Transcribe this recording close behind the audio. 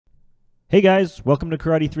Hey guys, welcome to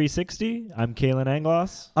Karate 360. I'm Kalan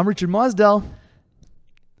Anglos. I'm Richard Mosdell.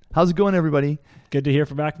 How's it going, everybody? Good to hear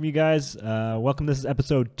back from you guys. Welcome. This is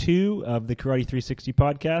episode 2 of the Karate 360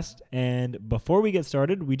 podcast. And before we get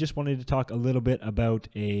started, we just wanted to talk a little bit about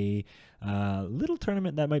a little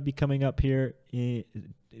tournament that might be coming up here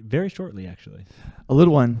very shortly, actually. A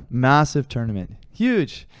little one, massive tournament,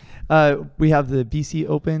 huge. We have the BC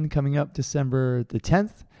Open coming up December the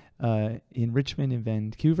 10th. In Richmond and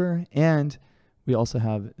Vancouver, and we also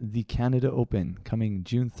have the Canada Open coming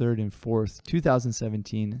June 3rd and 4th,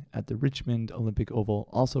 2017 at the Richmond Olympic Oval,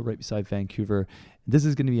 also right beside Vancouver. This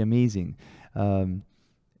is going to be amazing.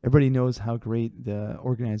 Everybody knows how great the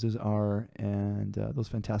organizers are and those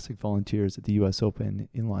fantastic volunteers at the US Open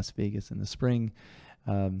in Las Vegas in the spring.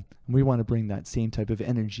 We want to bring that same type of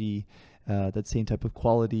energy, that same type of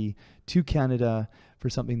quality to Canada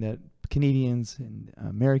for something that Canadians and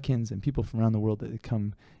Americans and people from around the world that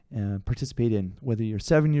come participate in. Whether you're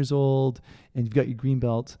 7 years old and you've got your green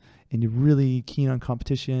belt and you're really keen on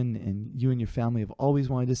competition and you and your family have always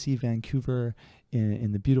wanted to see Vancouver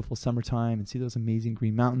in the beautiful summertime and see those amazing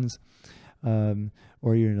green mountains,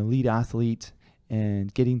 or you're an elite athlete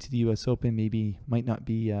and getting to the US Open maybe might not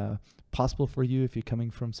be possible for you if you're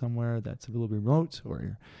coming from somewhere that's a little bit remote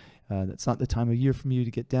or that's not the time of year for you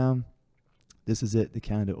to get down. This is it. The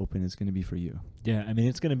Canada Open is going to be for you. Yeah, I mean,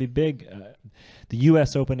 it's going to be big. The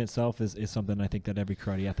U.S. Open itself is something I think that every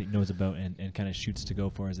karate athlete knows about and kind of shoots to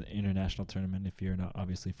go for as an international tournament if you're not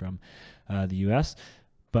obviously from the U.S.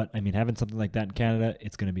 But, I mean, having something like that in Canada,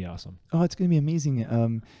 it's going to be awesome. Oh, it's going to be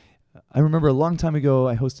amazing. I remember a long time ago,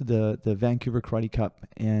 I hosted the Vancouver Karate Cup,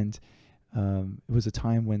 and it was a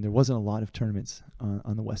time when there wasn't a lot of tournaments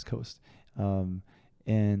on the West Coast.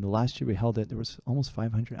 And the last year we held it, there was almost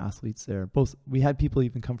 500 athletes there. We had people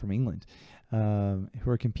even come from England who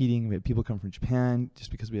were competing. We had people come from Japan just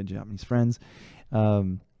because we had Japanese friends.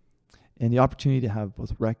 And the opportunity to have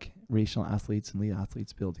both recreational athletes and elite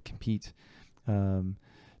athletes be able to compete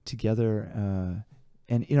together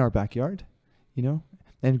and in our backyard, you know.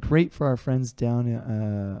 And great for our friends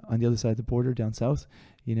down on the other side of the border, down south.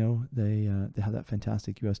 You know, they have that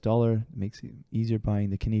fantastic U.S. dollar. It makes it easier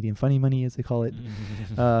buying the Canadian funny money, as they call it.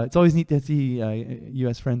 It's always neat to see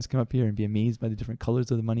U.S. friends come up here and be amazed by the different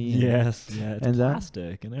colors of the money. Yes, it's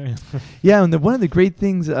plastic and everything. Yeah, and one of the great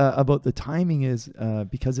things about the timing is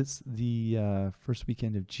because it's the first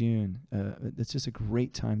weekend of June, it's just a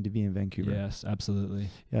great time to be in Vancouver. Yes, absolutely.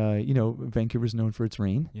 You know, Vancouver's known for its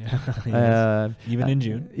rain. Yeah, even in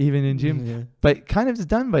June. Even in June. Yeah. But kind of is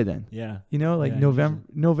done by then. Yeah. You know, like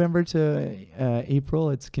November to April,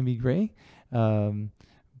 it can be gray.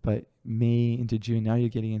 But May into June, now you're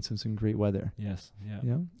getting into some great weather. Yes, yeah. You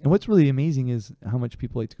know? And what's really amazing is how much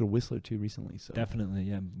people like to go to Whistler too recently. So Definitely,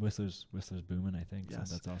 yeah. Whistler's booming, I think. Yes.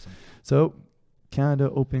 So that's awesome. So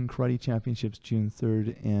Canada Open Karate Championships, June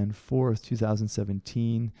 3rd and 4th,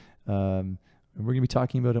 2017. And we're going to be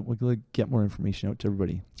talking about it. We're going to get more information out to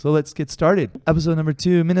everybody. So let's get started. Episode number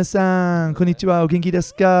 2. Minasan, konnichiwa, o genki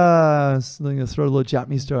desu ka? So I'm going to throw a little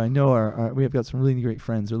Japanese story. I know we have got some really great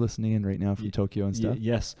friends who are listening in right now from Tokyo and stuff.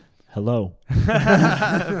 Yes. Hello.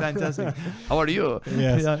 Fantastic. How are you?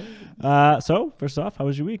 Yes. So, first off, how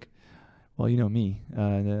was your week? Well, you know me.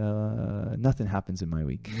 Nothing happens in my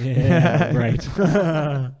week. Yeah, right.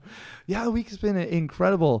 Yeah, the week has been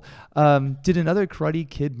incredible. Did another Karate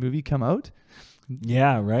Kid movie come out?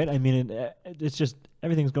 Yeah, right. I mean, it's just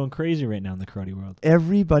everything's going crazy right now in the karate world.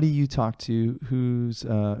 Everybody you talk to who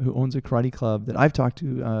owns a karate club that I've talked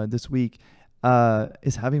to this week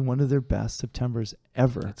is having one of their best Septembers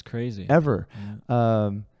ever. That's crazy. Ever.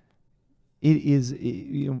 Yeah. It is,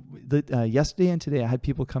 yesterday and today I had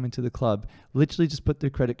people come into the club, literally just put their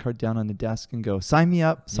credit card down on the desk and go, sign me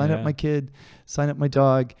up, sign up my kid, sign up my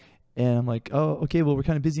dog. And I'm like, oh, okay, well, we're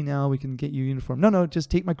kind of busy now. We can get you a uniform. No, just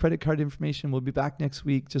take my credit card information. We'll be back next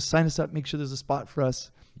week. Just sign us up. Make sure there's a spot for us.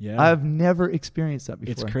 Yeah. I've never experienced that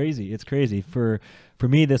before. It's crazy. It's crazy. For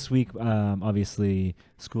me this week, obviously,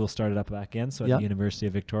 school started up back again. So at the University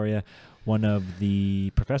of Victoria, one of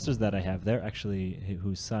the professors that I have there, actually,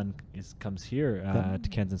 whose son comes here to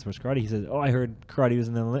Kensington Sports Karate, he says, oh, I heard karate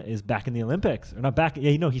is back in the Olympics. Or not back.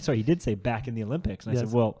 Yeah, no, he did say back in the Olympics. And I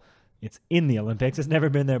said, well, it's in the Olympics. It's never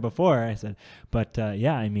been there before. I said, but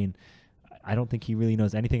yeah, I mean, I don't think he really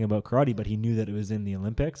knows anything about karate, but he knew that it was in the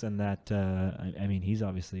Olympics, and that I mean, he's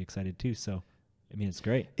obviously excited too. So, I mean, it's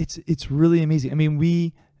great. It's really amazing. I mean,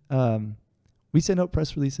 we send out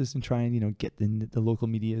press releases and try and get the local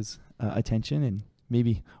media's attention, and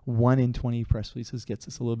maybe 1 in 20 press releases gets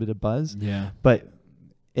us a little bit of buzz. Yeah. But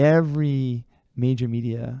every major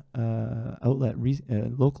media outlet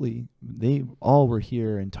locally, they all were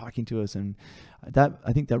here and talking to us, and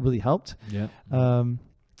I think that really helped. Yeah. And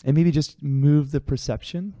maybe just move the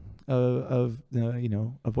perception of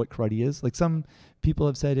what karate is. Like some people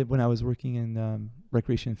have said it when I was working in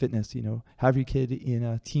recreation and fitness, have your kid in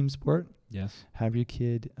a team sport. Yes. Have your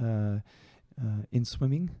kid in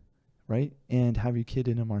swimming, right? And have your kid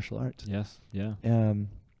in a martial art. Yes. Yeah. And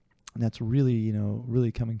that's really,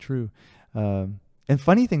 really coming true. And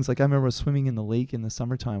funny things, like I remember swimming in the lake in the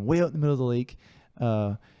summertime, way out in the middle of the lake,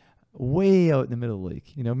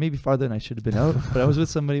 maybe farther than I should have been out. But I was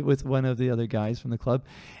with one of the other guys from the club,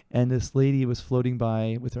 and this lady was floating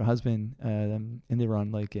by with her husband, and they were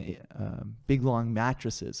on like big long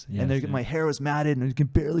mattresses. Yes, and my hair was matted, and you can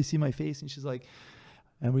barely see my face. And she's like,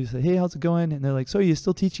 and we said, "Hey, how's it going?" And they're like, "So are you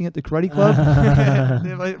still teaching at the karate club?"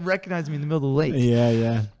 They recognized me in the middle of the lake. Yeah,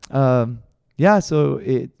 yeah. So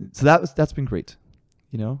that's been great,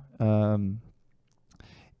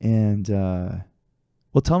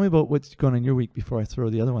 well, tell me about what's going on in your week before I throw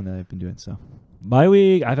the other one that I've been doing. So my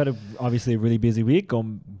week, I've had obviously a really busy week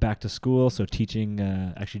going back to school. So teaching,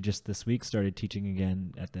 actually just this week started teaching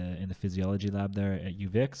again in the physiology lab there at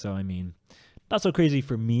UVic. So I mean, not so crazy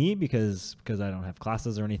for me because I don't have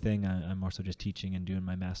classes or anything. I'm also just teaching and doing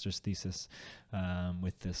my master's thesis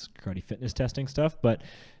with this karate fitness testing stuff. But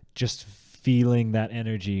just feeling that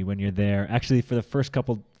energy when you're there. Actually, for the first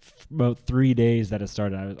about 3 days that it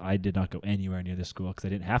started, I did not go anywhere near the school because I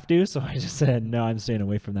didn't have to. So I just said, no, I'm staying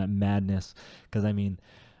away from that madness. Because I mean,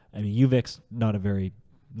 UVic's not a very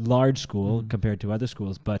large school compared to other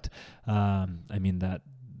schools, but I mean that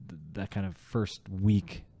kind of first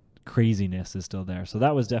week craziness is still there. So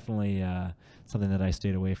that was definitely something that I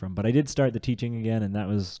stayed away from. But I did start the teaching again, and that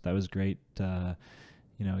was great.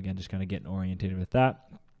 Again, just kind of getting orientated with that.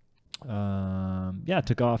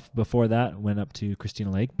 Took off before that, went up to Christina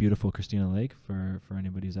Lake, beautiful Christina Lake for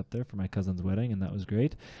anybody who's up there for my cousin's wedding, and that was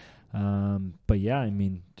great. But yeah, I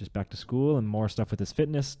mean, just back to school and more stuff with this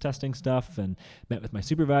fitness testing stuff, and met with my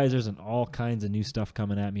supervisors and all kinds of new stuff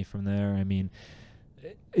coming at me from there. I mean,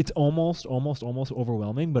 it's almost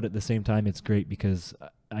overwhelming, but at the same time, it's great because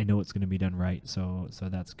I know it's going to be done right. So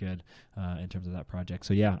that's good in terms of that project.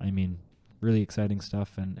 So yeah, I mean, really exciting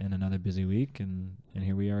stuff and another busy week, and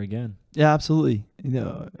here we are again. Yeah, absolutely.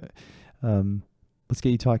 Let's get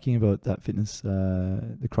you talking about that fitness,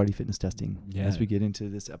 the karate fitness testing as we get into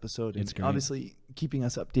this episode. It's great. Obviously keeping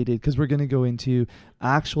us updated because we're going to go into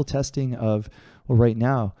actual testing of, right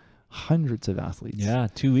now, hundreds of athletes. Yeah,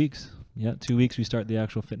 2 weeks. Yeah, 2 weeks we start the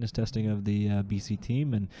actual fitness testing of the BC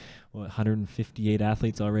team, and 158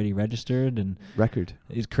 athletes already registered, and record.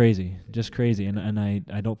 It's crazy, just crazy. And I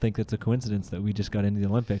don't think it's a coincidence that we just got into the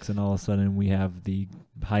Olympics and all of a sudden we have the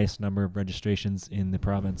highest number of registrations in the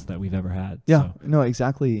province that we've ever had. Yeah, so. No,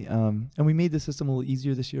 exactly. And we made the system a little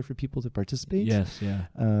easier this year for people to participate. Yes, yeah.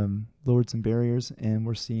 Lowered some barriers, and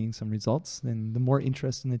we're seeing some results. And the more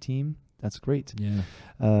interest in the team, that's great. Yeah.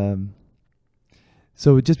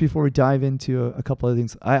 So just before we dive into a couple other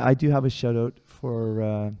things, I do have a shout out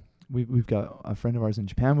for, we've got a friend of ours in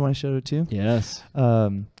Japan we want to shout out to. Yes.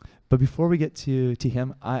 But before we get to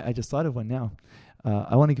him, I just thought of one now.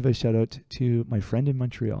 I want to give a shout out to my friend in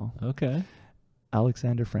Montreal. Okay.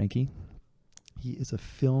 Alexander Frankie. He is a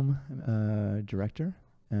film director,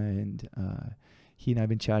 and he and I have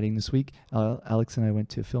been chatting this week. Alex and I went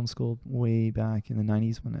to film school way back in the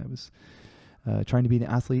 90s when I was trying to be an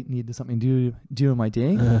athlete, needed something to do in my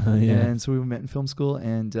day. Yeah. And so we met in film school,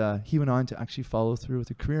 and he went on to actually follow through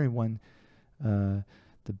with a career. He won the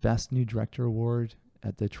Best New Director Award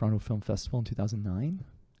at the Toronto Film Festival in 2009.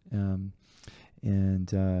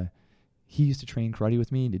 And he used to train karate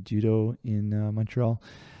with me, did judo in Montreal.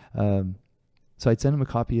 So I'd send him a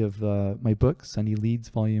copy of my book, Sonny Leads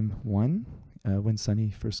Volume 1, when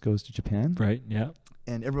Sonny first goes to Japan. Right, yeah.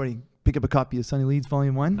 And everybody pick up a copy of Sonny Leads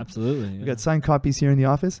Volume 1. Absolutely. Yeah. We've got signed copies here in the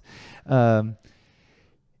office. And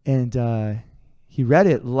he read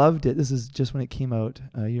it, loved it. This is just when it came out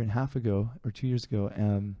a year and a half ago or 2 years ago,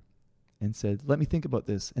 and said, let me think about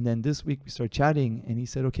this. And then this week we started chatting, and he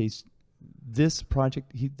said, okay, this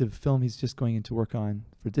project, the film he's just going into work on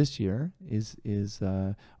for this year is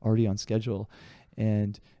already on schedule.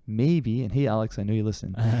 And maybe, and hey, Alex, I know you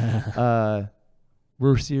listen,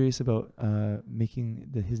 we're serious about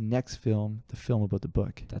making his next film, the film about the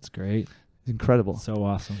book. That's great. It's incredible. So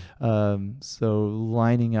awesome. So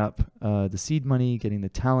lining up the seed money, getting the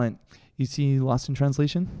talent. You see Lost in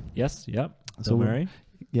Translation? Yes, yep. So Mary?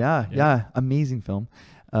 Yeah, amazing film.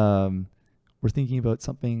 We're thinking about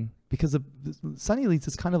something because the Sunny Leads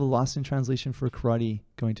is kind of a lost in translation for karate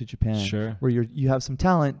going to Japan. Sure. Where you have some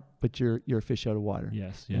talent, but you're a fish out of water.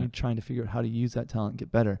 Yes. And Yeah. you're trying to figure out how to use that talent and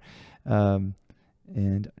get better,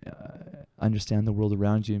 and understand the world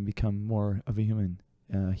around you and become more of a human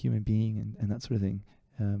being and that sort of thing.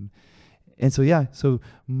 And so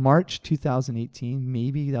March 2018,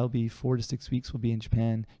 maybe that'll be 4 to 6 weeks. We'll be in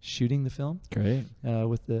Japan shooting the film. Great.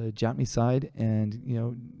 With the Japanese side and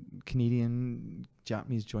Canadian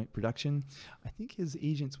Japanese joint production. I think his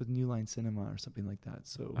agent's with New Line Cinema or something like that.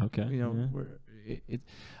 So Okay.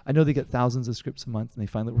 I know they get thousands of scripts a month and they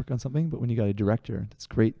finally work on something. But when you got a director, that's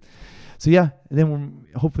great. So yeah, and then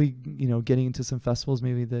we're hopefully getting into some festivals,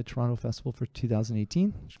 maybe the Toronto Festival for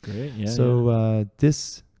 2018. That's great. Yeah. So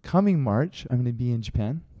this coming March, I'm going to be in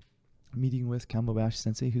Japan, meeting with Kamobashi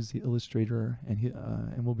Sensei, who's the illustrator,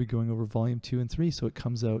 and we'll be going over volume 2 and 3. So it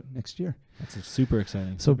comes out next year. That's super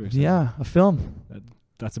exciting. So super exciting. yeah, a film.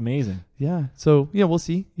 That's amazing. Yeah. So we'll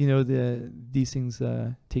see. These things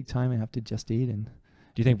take time and have to gestate. And do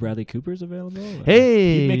you think Bradley Cooper's available?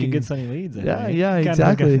 Hey, he'd make a good Sunny Leads. Yeah,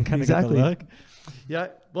 exactly. Exactly. Yeah.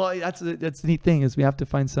 Well, that's the neat thing is we have to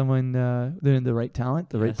find someone the right talent,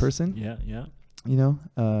 the right person. Yeah.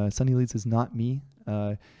 Sunny Leads is not me.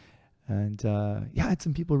 I had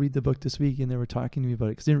some people read the book this week and they were talking to me about it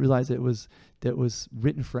because they didn't realize that it was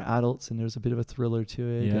written for adults and there's a bit of a thriller to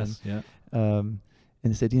it. Yes.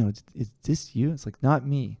 And they said, is this you? It's like, not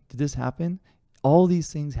me. Did this happen? All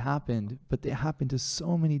these things happened, but they happened to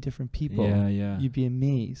so many different people. Yeah. You'd be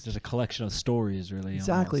amazed. There's a collection of stories, really.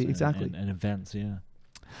 Exactly. And events, yeah.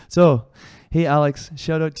 So, hey, Alex,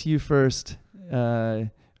 shout out to you first. We're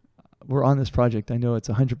on this project. I know it's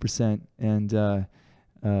 100%. And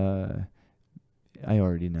I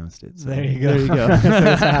already announced it. So there you go.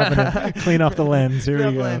 That's happening. Clean off the lens. Here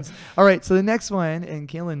we go. Lens. All right. So the next one, and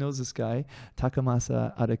Kalan knows this guy,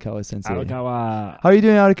 Takamasa Arakawa Sensei. Arakawa. How are you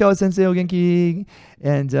doing, Arakawa Sensei? O genki?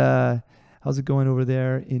 And how's it going over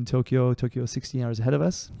there in Tokyo? Tokyo 16 hours ahead of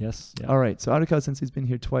us. Yes. Yeah. All right. So Arakawa Sensei's been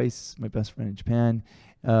here twice. My best friend in Japan.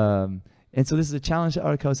 And so this is a challenge to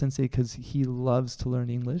Arakawa Sensei because he loves to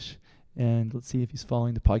learn English. And let's see if he's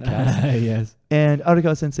following the podcast. Yes. And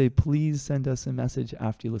Arakawa Sensei, please send us a message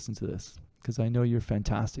after you listen to this because I know you're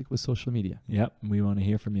fantastic with social media. Yep. We want to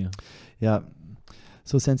hear from you. Yeah.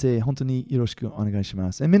 So Sensei, 本当によろしくお願いし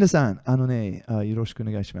ます。And 皆さん、よろしくお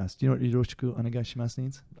願いします。Do you know what よろしくお願いします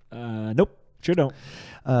means? Nope. Sure don't.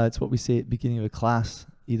 It's what we say at the beginning of a class,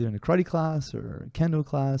 either in a karate class or a kendo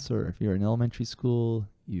class, or if you're in elementary school,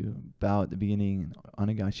 you bow at the beginning.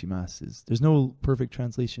 Onegaishimasu is, there's no perfect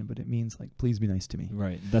translation, but it means like, please be nice to me.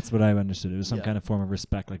 Right. That's what I understood. It was some kind of form of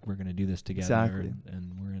respect, like we're going to do this together. Exactly.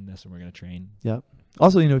 And we're in this and we're going to train. Yep.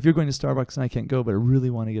 Also, if you're going to Starbucks and I can't go, but I really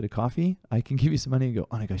want to get a coffee, I can give you some money and go,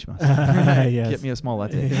 onegaishimasu. Yes. Get me a small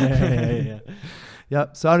latte. Yeah.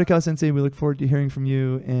 Yep. So Arakawa Sensei, we look forward to hearing from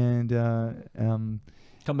you and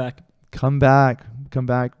Come back. Come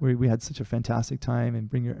back. We had such a fantastic time, and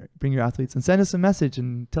bring your athletes and send us a message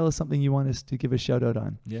and tell us something you want us to give a shout out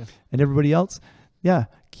on. Yeah. And everybody else,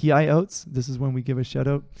 Kiai outs. This is when we give a shout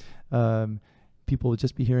out. People will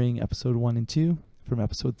just be hearing episode 1 and 2. From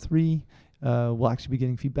episode 3, we'll actually be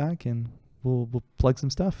getting feedback and we'll plug some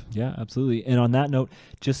stuff. Yeah, absolutely. And on that note,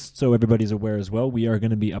 just so everybody's aware as well, we are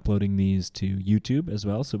going to be uploading these to YouTube as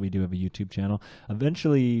well. So we do have a YouTube channel.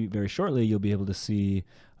 Eventually, very shortly, you'll be able to see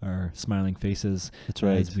our smiling faces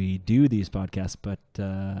as we do these podcasts. But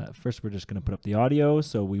first, we're just going to put up the audio.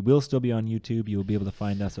 So we will still be on YouTube. You'll be able to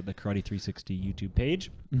find us at the Karate 360 YouTube page.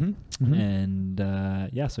 Mm-hmm. And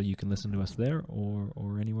so you can listen to us there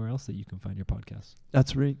or anywhere else that you can find your podcasts.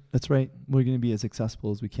 That's right. We're going to be as accessible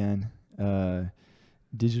as we can.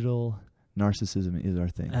 Digital narcissism is our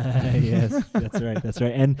thing. Yes, that's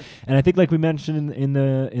right. And I think, like we mentioned in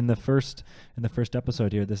the first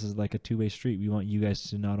episode here, this is like a two-way street. We want you guys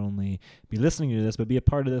to not only be listening to this, but be a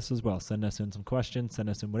part of this as well. Send us in some questions. Send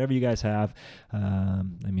us in whatever you guys have.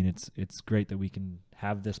 It's great that we can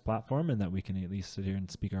have this platform and that we can at least sit here and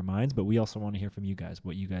speak our minds. But we also want to hear from you guys.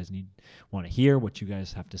 What you guys want to hear. What you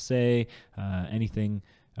guys have to say. Anything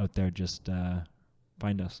out there, just.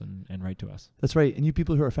 Find us and write to us. That's right. And you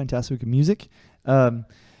people who are fantastic with music, hopefully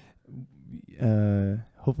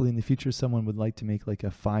in the future someone would like to make like a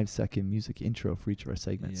 5-second music intro for each of our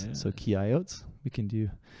segments. Yeah. So key IOTs, we can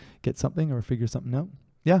get something or figure something out.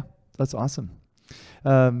 Yeah, that's awesome.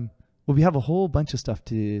 Well, we have a whole bunch of stuff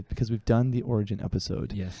because we've done the origin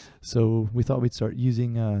episode. Yes. So we thought we'd start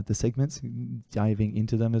using the segments, diving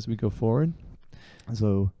into them as we go forward.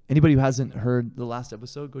 So anybody who hasn't heard the last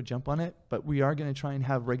episode, go jump on it. But we are going to try and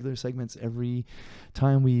have regular segments every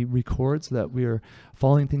time we record so that we're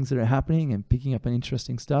following things that are happening and picking up on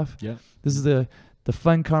interesting stuff. Yeah. This is the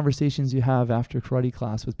fun conversations you have after karate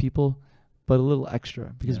class with people, but a little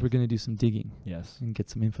extra because we're going to do some digging. Yes. And get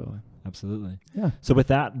some info. Absolutely. Yeah. So with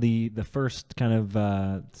that, the first kind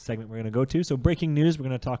of segment we're going to go to. So breaking news, we're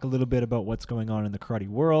going to talk a little bit about what's going on in the karate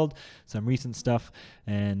world, some recent stuff.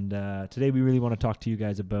 And today we really want to talk to you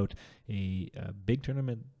guys about a big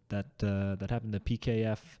tournament that happened, the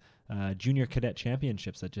PKF Junior Cadet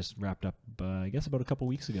Championships that just wrapped up, I guess, about a couple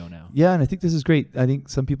weeks ago now. Yeah, and I think this is great. I think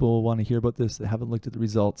some people will want to hear about this that haven't looked at the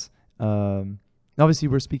results. Obviously,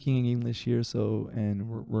 we're speaking in English here, and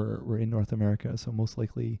we're in North America, so most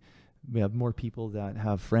likely we have more people that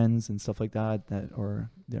have friends and stuff like that are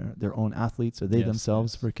their own athletes, or they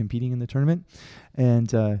themselves were competing in the tournament.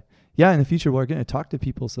 And in the future we're going to talk to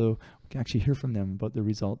people so we can actually hear from them about the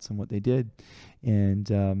results and what they did.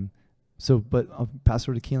 And but I'll pass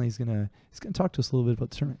over to Kalan. He's gonna talk to us a little bit about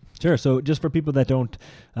the tournament. Sure. So just for people that don't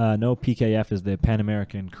know, PKF is the Pan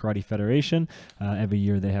American Karate Federation. Every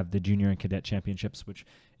year they have the Junior and Cadet Championships, which,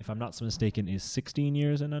 if I'm not mistaken, is 16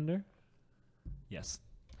 years and under. Yes.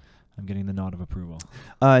 I'm getting the nod of approval.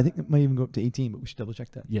 I think it might even go up to 18, but we should double check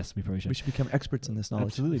that. Yes, we probably should. We should become experts in this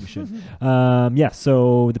knowledge. Absolutely, we should.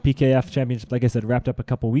 So the PKF Championship, like I said, wrapped up a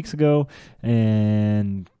couple weeks ago,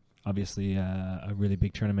 and obviously a really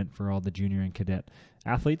big tournament for all the junior and cadet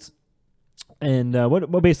athletes. And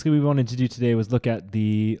what basically we wanted to do today was look at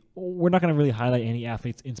we're not going to really highlight any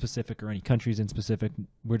athletes in specific or any countries in specific.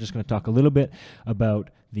 We're just going to talk a little bit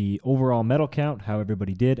about the overall medal count, how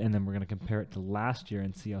everybody did, and then we're going to compare it to last year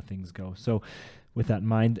and see how things go. So with that in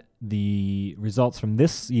mind, the results from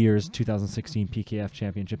this year's 2016 PKF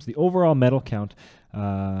Championships, the overall medal count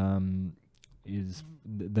is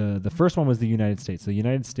the first one was the United States. The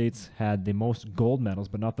United States had the most gold medals,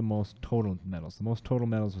 but not the most total medals. The most total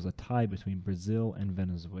medals was a tie between Brazil and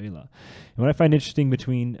Venezuela. And what I find interesting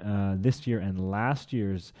between this year and last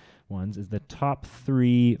year's ones is the top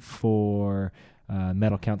three for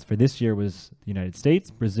medal counts for this year was the United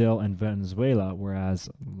States, Brazil, and Venezuela, whereas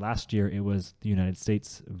last year it was the United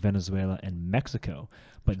States, Venezuela, and Mexico.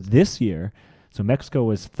 But this year, so Mexico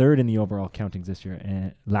was third in the overall countings last year,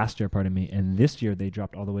 and this year they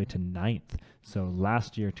dropped all the way to 9th. So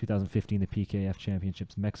last year, 2015, the PKF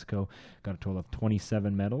Championships, Mexico got a total of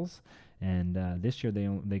 27 medals, and this year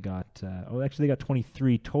they got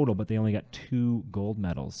 23 total, but they only got 2 gold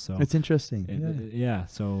medals. So it's interesting.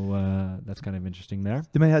 So that's kind of interesting there.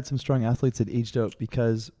 They might have had some strong athletes that aged out,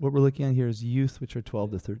 because what we're looking at here is youth, which are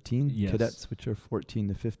 12 to 13, cadets, which are 14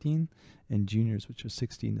 to 15, and juniors, which are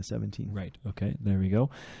 16 to 17. Right. Okay. There we go.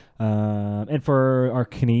 And for our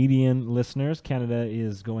Canadian listeners, Canada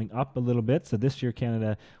is going up a little bit. So this year,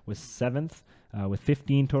 Canada was 7th with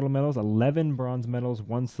 15 total medals, 11 bronze medals,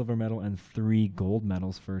 1 silver medal, and 3 gold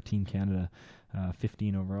medals for Team Canada.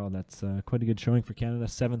 15 overall. That's quite a good showing for Canada.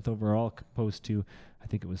 7th overall, opposed to, I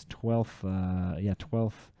think it was 12th.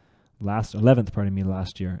 11th,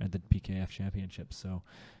 last year at the PKF Championship. So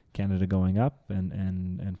Canada going up,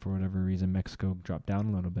 and for whatever reason Mexico dropped down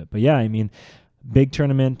a little bit. But yeah, I mean, big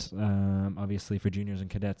tournament. Obviously for juniors and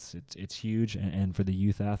cadets, it's huge, and for the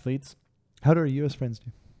youth athletes. How did our U.S. friends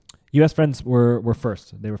do? U.S. friends were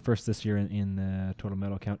first. They were first this year in the total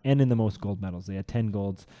medal count and in the most gold medals. They had 10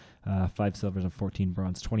 golds, 5 silvers, and 14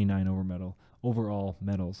 bronze, 29 overall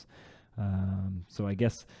medals. So I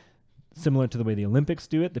guess, similar to the way the Olympics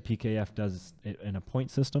do it, the PKF does it in a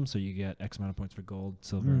point system, so you get X amount of points for gold,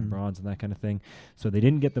 silver, and bronze, and that kind of thing. So they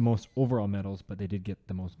didn't get the most overall medals, but they did get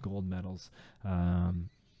the most gold medals.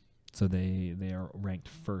 So they are ranked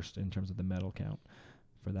first in terms of the medal count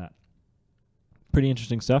for that. Pretty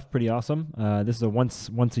interesting stuff, pretty awesome. This is a once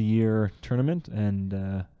a year tournament, and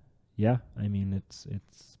I mean, it's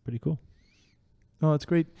pretty cool. Oh, it's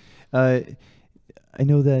great. I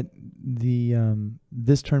know that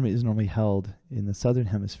this tournament is normally held in the southern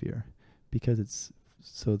hemisphere because it's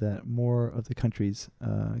so that more of the countries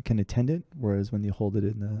can attend it, whereas when you hold it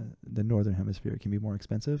in the northern hemisphere, it can be more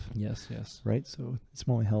expensive. Yes. Right? So it's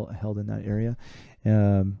more held in that area.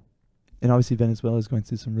 And obviously Venezuela is going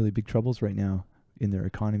through some really big troubles right now in their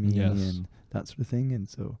economy and that sort of thing. And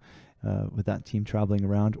so with that team traveling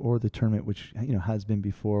around, or the tournament, which has been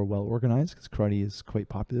before well organized, because karate is quite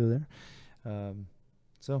popular there.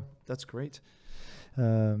 So that's great.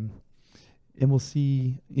 And we'll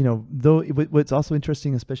see, though what's also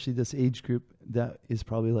interesting, especially this age group that is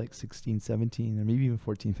probably like 16, 17, or maybe even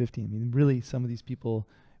 14, 15. I mean, really, some of these people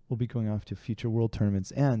will be going off to future world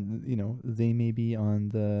tournaments, and, they may be on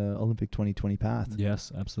the Olympic 2020 path.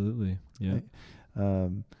 Yes, absolutely. Yeah.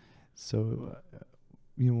 So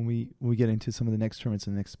when we get into some of the next tournaments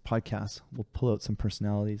and the next podcasts, we'll pull out some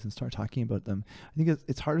personalities and start talking about them. I think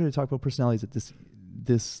it's harder to talk about personalities at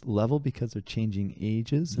this level because they're changing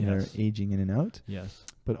ages and they're aging in and out. Yes.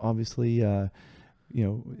 But obviously,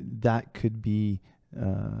 that could be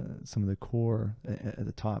some of the core at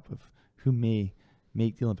the top of who may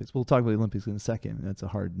make the Olympics. We'll talk about the Olympics in a second. That's a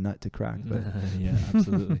hard nut to crack. But yeah,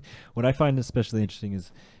 absolutely. What I find especially interesting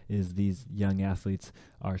is these young athletes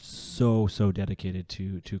are so dedicated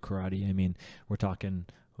to karate. I mean, we're talking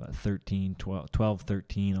 12,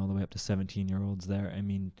 13, all the way up to 17-year-olds there. I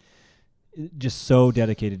mean, just so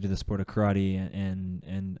dedicated to the sport of karate,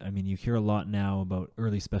 and I mean, you hear a lot now about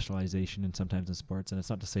early specialization and sometimes in sports, and it's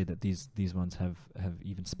not to say that these ones have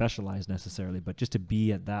even specialized necessarily, but just to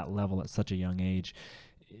be at that level at such a young age,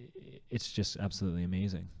 it's just absolutely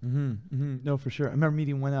amazing. No, for sure. I remember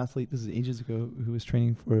meeting one athlete, this is ages ago, who was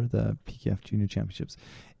training for the PKF Junior Championships,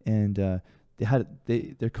 and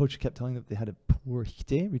their coach kept telling them that they had a poor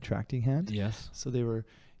hite, retracting hand. Yes. So they were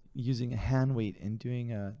using a hand weight and doing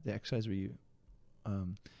the exercise where you, I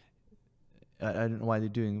don't know why they're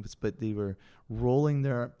doing this, but they were rolling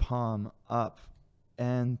their palm up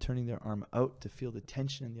and turning their arm out to feel the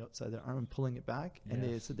tension in the outside of their arm and pulling it back. Yes. And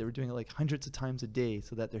they said they were doing it like hundreds of times a day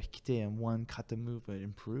so that their hikite and one kata move would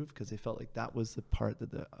improve because they felt like that was the part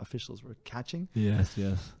that the officials were catching. Yes.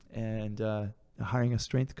 And hiring a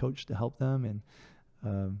strength coach to help them.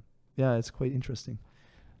 And it's quite interesting.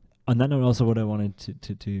 On that note, also what I wanted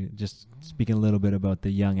to just speaking a little bit about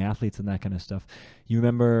the young athletes and that kind of stuff. You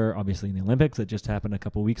remember, obviously, in the Olympics that just happened a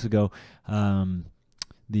couple of weeks ago,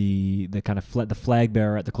 the kind of the flag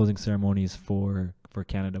bearer at the closing ceremonies for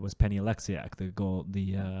Canada was Penny Alexiak,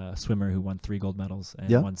 the swimmer who won 3 gold medals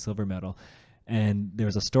and 1 silver medal. And there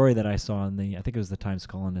was a story that I saw in I think it was the Times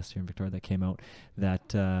Colonist here in Victoria that came out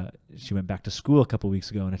that she went back to school a couple of weeks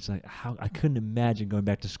ago, and it's like I couldn't imagine going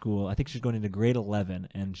back to school. I think she's going into grade 11,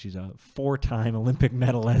 and she's a 4-time Olympic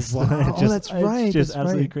medalist. Wow, that's right. It's just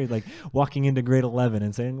absolutely crazy. Like walking into grade 11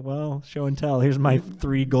 and saying, "Well, show and tell. Here's my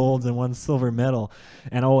 3 golds and 1 silver medal,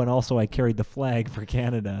 and also I carried the flag for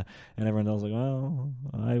Canada." And everyone else was like, "Well,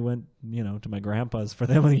 I went, to my grandpa's for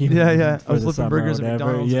them." I was flipping burgers at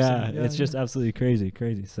McDonald's. It's just absolutely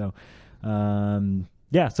crazy. So, so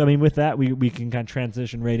I mean, with that, we can kind of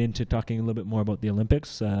transition right into talking a little bit more about the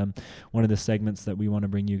Olympics. One of the segments that we want to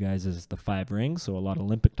bring you guys is the 5 rings. So a lot of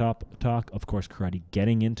Olympic talk. Of course, karate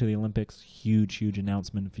getting into the Olympics. Huge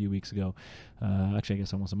announcement a few weeks ago. Actually, I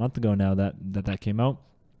guess almost a month ago now that came out.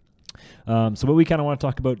 So what we kind of want to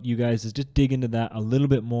talk about, you guys, is just dig into that a little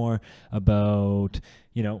bit more about,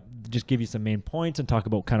 just give you some main points and talk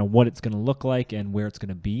about kind of what it's going to look like and where it's going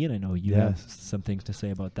to be. And I know you have some things to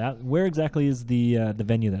say about that. Where exactly is the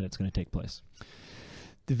venue that it's going to take place?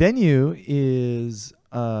 The venue is,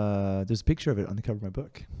 there's a picture of it on the cover of my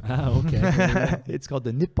book. Oh, okay. It's called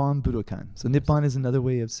the Nippon Budokan. So Nippon is another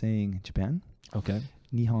way of saying Japan. Okay.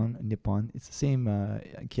 Nihon, Nippon. It's the same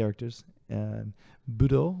characters.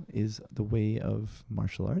 Budo is the way of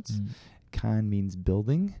martial arts. Kan means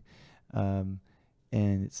building. And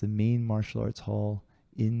it's the main martial arts hall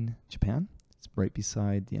in Japan. It's right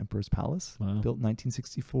beside the Emperor's Palace. Wow. Built in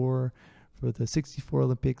 1964 for the 64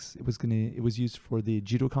 Olympics. It was used for the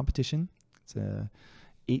judo competition. It's a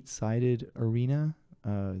 8-sided arena,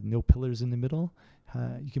 no pillars in the middle.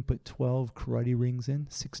 You can put 12 karate rings in,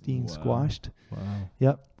 16 squashed. Wow.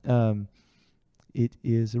 Yep. It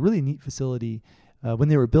is a really neat facility. When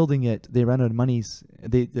they were building it, they ran out of money.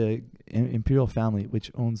 The imperial family,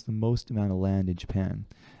 which owns the most amount of land in Japan,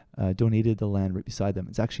 donated the land right beside them.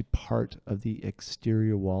 It's actually part of the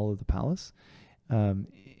exterior wall of the palace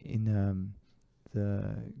in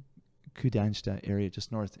the Kudanshita area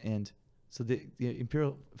just north. And so the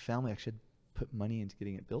imperial family actually had put money into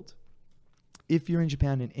getting it built. If you're in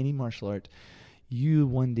Japan in any martial art, you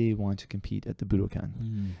one day want to compete at the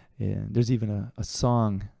Budokan. And there's even a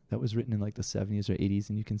song that was written in like the 70s or 80s,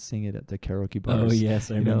 and you can sing it at the karaoke bars. Oh,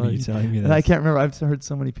 yes, I remember you telling me that. I can't remember. I've heard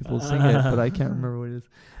so many people sing it, but I can't remember what it is.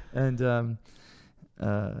 And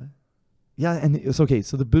and it's okay.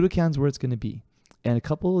 So the Budokan's where it's going to be. And a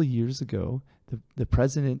couple of years ago, the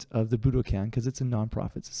president of the Budokan, because it's a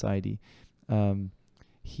nonprofit society,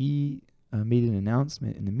 he made an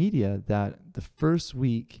announcement in the media that the first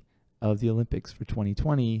week of the Olympics for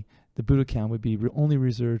 2020, the Budokan would be only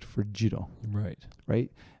reserved for judo.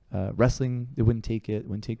 Right. Wrestling, they wouldn't take it.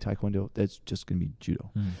 Wouldn't take taekwondo. That's just going to be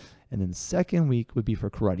judo. And then the second week would be for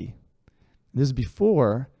karate. This is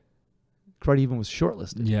before karate even was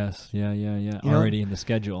shortlisted. Yes. Yeah. Already in the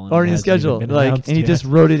schedule. Already in the schedule. And he just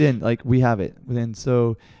wrote it in. Like, we have it. And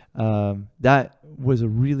so that was a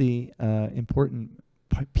really important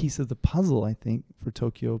piece of the puzzle, I think, for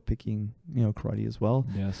Tokyo picking, karate as well.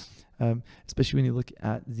 Yes. Especially when you look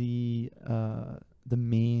at the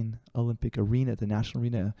main Olympic arena, the national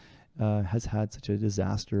arena, has had such a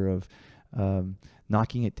disaster of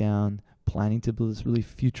knocking it down, planning to build this really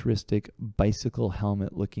futuristic bicycle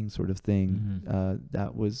helmet looking sort of thing.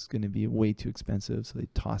 That was going to be way too expensive, so they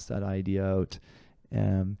tossed that idea out.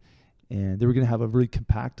 And they were going to have a really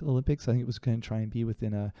compact Olympics. I think it was going to try and be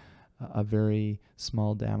within a very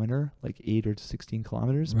small diameter, like 8 or 16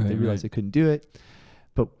 kilometers, but they realized they couldn't do it.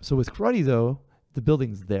 But so with karate, though, the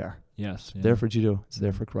building's there. Yes. It's there for judo. It's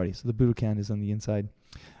there for karate. So the Budokan is on the inside.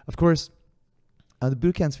 Of course, the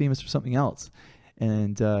Budokan's famous for something else,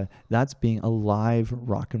 and that's being a live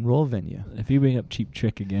rock and roll venue. If you bring up Cheap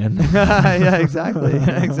Trick again. Yeah, exactly.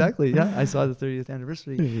 Exactly. Yeah, I saw the 30th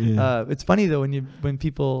anniversary. Yeah. It's funny, though, when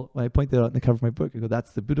I point that out in the cover of my book, I go,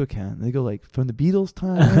 that's the Budokan. And they go, like, from the Beatles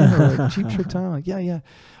time or like Cheap Trick time? I'm like, yeah.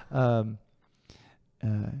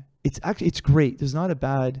 It's great. There's not a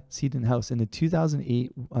bad seat in the house. And the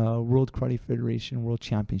 2008 World Karate Federation World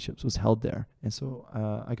Championships was held there. And so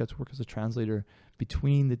I got to work as a translator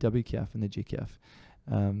between the WKF and the JKF,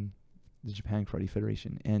 the Japan Karate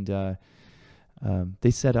Federation. And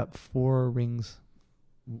they set up 4 rings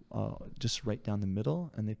just right down the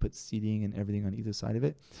middle, and they put seating and everything on either side of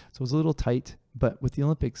it. So it was a little tight. But with the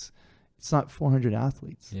Olympics, it's not 400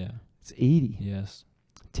 athletes. Yeah. It's 80. Yes.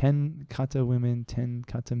 10 kata women, 10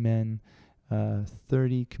 kata men,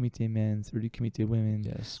 30 kumite men, 30 kumite women.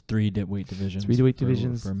 Yes, 3 weight divisions. 3 weight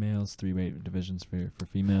divisions for males, 3 weight divisions for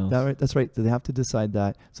females. That's right. So they have to decide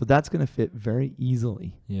that. So that's going to fit very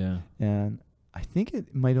easily. Yeah. And I think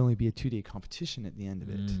it might only be a 2-day competition at the end of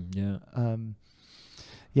it. Yeah.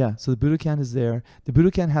 Yeah. So the Budokan is there. The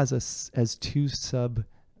Budokan has 2 sub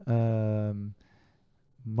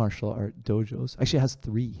martial art dojos. Actually, it has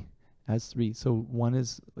 3. So one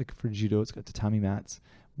is like for judo, it's got tatami mats.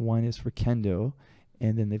 One is for kendo,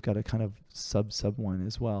 and then they've got a kind of sub one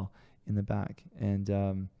as well in the back. And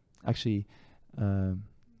actually,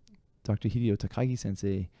 Dr. Hideo Takagi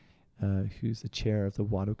Sensei, who's the chair of the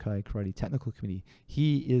Wadokai Karate Technical Committee,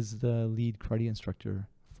 he is the lead karate instructor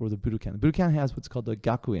for the Budokan. The Budokan has what's called the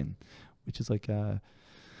Gakuin, which is like an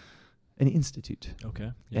institute.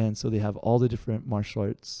 Okay. Yeah. And so they have all the different martial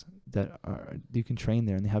arts that you can train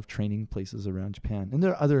there, and they have training places around Japan. And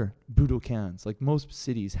there are other Budokans. Like most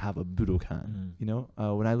cities have a Budokan.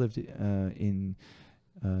 When I lived in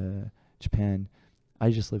Japan,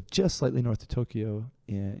 I just lived just slightly north of Tokyo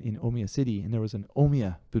in Omiya City, and there was an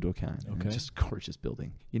Omiya Budokan. Okay. And just a gorgeous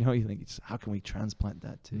building. You think, how can we transplant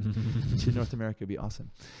that to North America? It'd be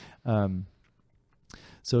awesome.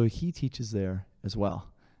 So he teaches there as well.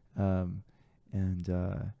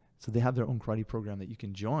 So they have their own karate program that you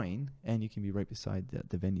can join, and you can be right beside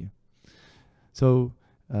the venue. So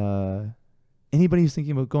anybody who's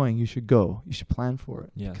thinking about going, you should go. You should plan for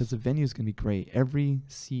it. Yes. Because the venue is going to be great. Every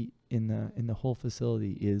seat in the whole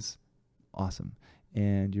facility is awesome,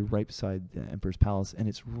 and you're right beside the Emperor's Palace, and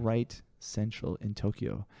it's right central in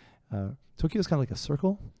Tokyo. Tokyo is kind of like a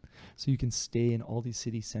circle, so you can stay in all these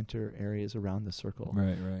city center areas around the circle.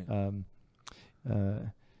 Right.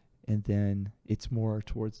 And then it's more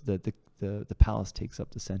towards the palace takes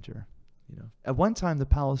up the center. At one time, the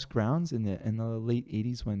palace grounds in the late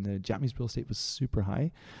 80s, when the Japanese real estate was super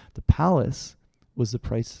high, the palace was the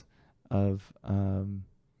price of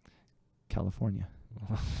California.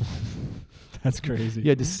 That's crazy.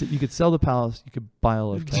 Yeah, you could sell the palace, you could buy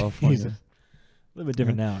all of California. Jesus. A little bit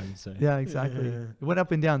different now, I would say. Yeah, exactly. It went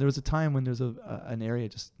up and down. There was a time when there was an area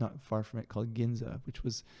just not far from it called Ginza, which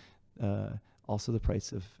was also the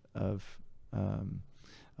price of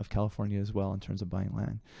California as well in terms of buying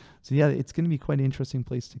land. So yeah, it's going to be quite an interesting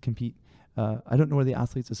place to compete. I don't know where the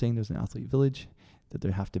athletes are saying there's an athlete village that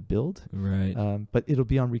they have to build. Right. But it'll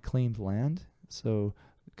be on reclaimed land. So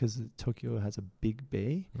because Tokyo has a big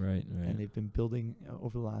bay. Right. And they've been building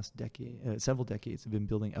over the last several decades, they've been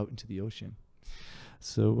building out into the ocean.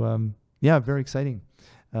 So yeah, very exciting.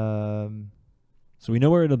 So we know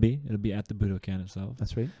where it'll be. It'll be at the Budokan itself.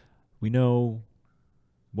 That's right. We know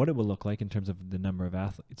what it will look like in terms of the number of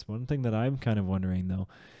athletes. One thing that I'm kind of wondering, though,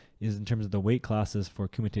 is in terms of the weight classes for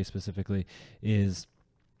Kumite specifically, is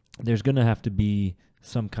there's going to have to be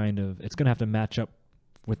some kind of, it's going to have to match up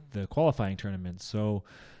with the qualifying tournaments. So,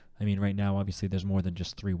 I mean, right now, obviously, there's more than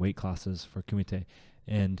just 3 weight classes for Kumite.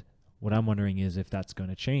 And what I'm wondering is if that's going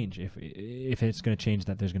to change, if it's going to change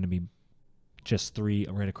that there's going to be just 3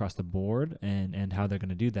 right across the board, and how they're going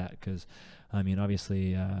to do that. Because, I mean,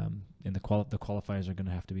 obviously, in the qualifiers are going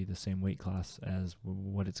to have to be the same weight class as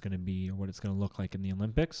what it's going to be or what it's going to look like in the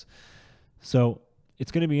Olympics. So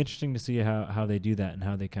it's going to be interesting to see how they do that and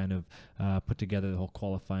how they kind of put together the whole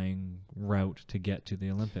qualifying route to get to the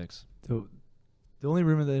Olympics. So the only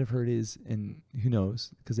rumor that I've heard is, and who knows,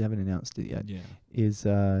 because they haven't announced it yet, is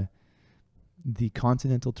the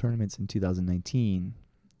continental tournaments in 2019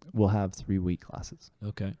 will have 3 weight classes.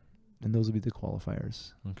 Okay. And those will be the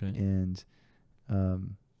qualifiers. Okay. And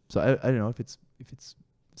so I don't know if it's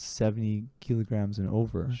 70 kilograms and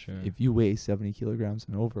over. Sure. If you weigh 70 kilograms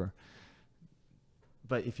and over,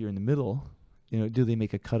 but if you're in the middle, do they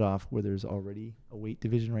make a cutoff where there's already a weight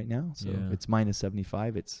division right now? So it's minus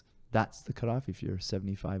 75. That's the cutoff. If you're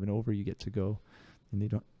 75 and over, you get to go. And they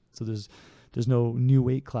don't. So there's no new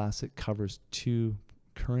weight class that covers 2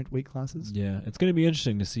 current weight classes. Yeah, it's going to be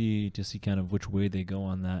interesting to see kind of which way they go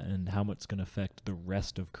on that and how much it's going to affect the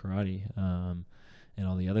rest of karate and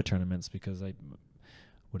all the other tournaments, because I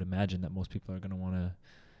would imagine that most people are going to want to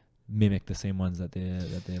mimic the same ones that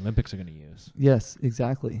the Olympics are going to use. Yes,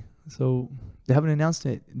 exactly. So they haven't announced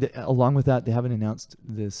it. Along with that, they haven't announced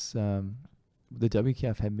this. The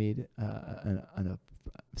WKF had made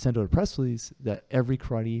sent out a press release that every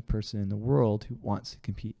karate person in the world who wants to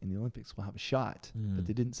compete in the Olympics will have a shot, but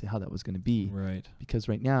they didn't say how that was going to be. Right. Because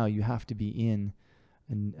right now you have to be you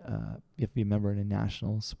have to be a member in a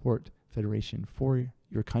national sport federation for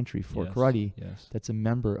your country for karate. Yes. That's a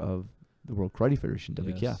member of the World Karate Federation,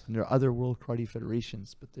 WKF. Yes. And there are other World Karate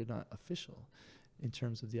Federations, but they're not official in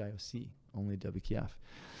terms of the IOC, only WKF.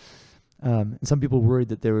 And some people worried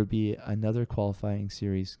that there would be another qualifying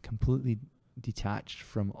series completely detached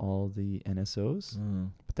from all the NSOs,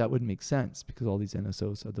 but that wouldn't make sense because all these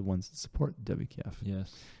NSOs are the ones that support the WKF.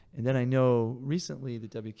 Yes. And then I know recently the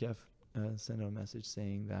WKF sent out a message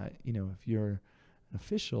saying that if you're an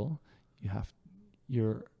official, if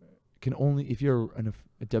you're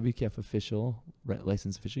a WKF official,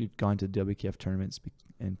 licensed official, you've gone to WKF tournaments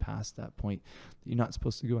and past that point, you're not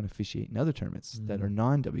supposed to go and officiate in other tournaments that are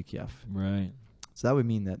non-WKF. Right. So that would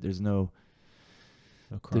mean that there's no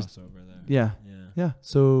crossover there. Yeah.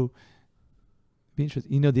 So be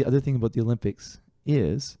interesting. The other thing about the Olympics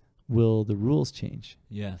is, will the rules change?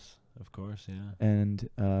 Yes, of course. Yeah. And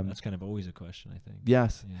that's kind of always a question, I think.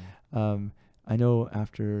 Yes. Yeah. I know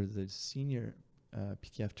after the senior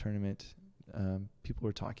PKF tournament, people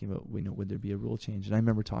were talking about, would there be a rule change? And I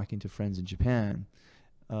remember talking to friends in Japan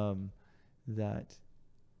that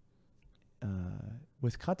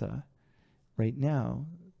with kata, right now,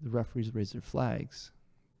 the referees raise their flags,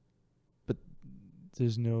 but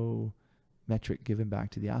there's no metric given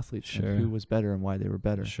back to the athletes on who was better and why they were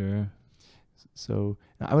better. Sure. So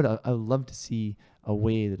I would love to see a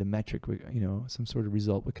way that a metric would, some sort of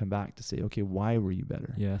result would come back to say, okay, why were you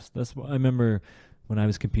better? Yes, that's what I remember when I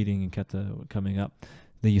was competing in kata coming up.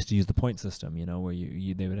 They used to use the point system, where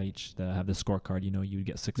they would each have the scorecard. You'd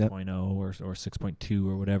get 6.0 or 6.2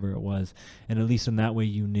 or whatever it was, and at least in that way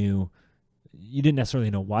you didn't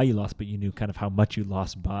necessarily know why you lost, but you knew kind of how much you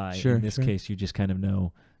lost by. Sure, in this case, you just kind of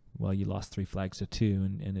know, well, you lost 3 flags to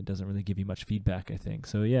 2, and it doesn't really give you much feedback, I think.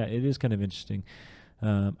 So yeah, it is kind of interesting.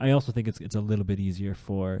 I also think it's a little bit easier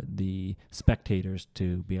for the spectators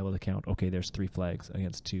to be able to count, okay, there's 3 flags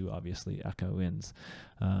against 2, obviously Aka wins.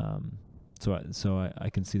 So I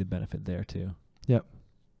can see the benefit there too. Yep.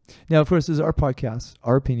 Now, of course, this is our podcast,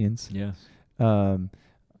 our opinions. Yes.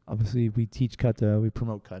 Obviously, we teach kata, we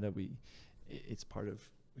promote kata. It's part of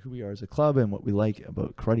who we are as a club and what we like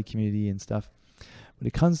about karate community and stuff. When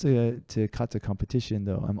it comes to kata competition,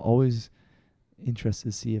 though, I'm always interested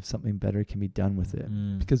to see if something better can be done with it.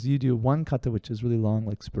 Because you do one kata which is really long,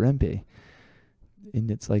 like Spirempe, and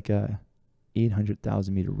it's like a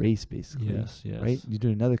 800,000 meter race, basically. Yes. Right? You do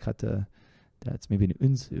another kata that's maybe an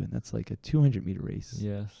unsu, and that's like a 200 meter race.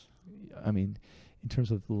 Yes. I mean, in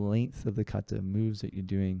terms of the length of the kata moves that you're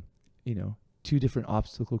doing, 2 different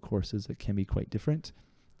obstacle courses that can be quite different,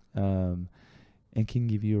 and can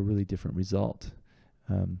give you a really different result.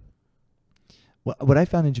 What I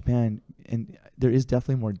found in Japan, and there is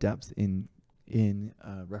definitely more depth in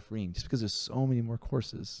refereeing, just because there's so many more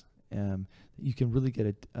courses. You can really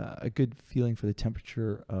get a good feeling for the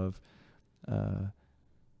temperature of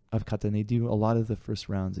kata, and they do a lot of the first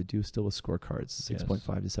rounds. They do still with scorecards, 6.5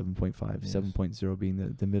 to 7.5, 7.0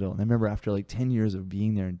 being the middle. And I remember after like 10 years of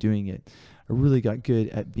being there and doing it, I really got good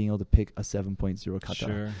at being able to pick a 7.0 kata.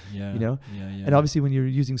 Sure, yeah. And obviously when you're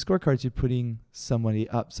using scorecards, you're putting somebody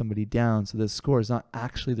up, somebody down. So the score is not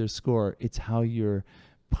actually their score. It's how you're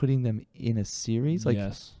putting them in a series. Like,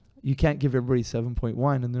 you can't give everybody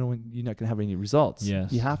 7.1 and then you're not going to have any results.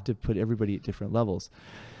 Yes. You have to put everybody at different levels.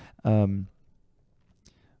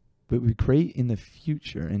 But we create in the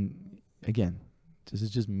future, and again, this is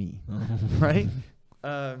just me, right?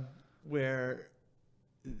 Where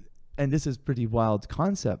and this is pretty wild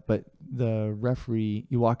concept, but the referee,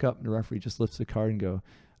 you walk up and the referee just lifts the card and go,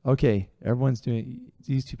 okay, everyone's doing,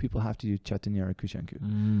 these two people have to do Chatanyara Kushenku.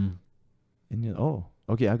 And you're, oh,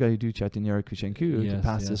 okay, I've got to do Chatanyara Kushenku to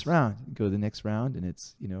pass this round. Go to the next round, and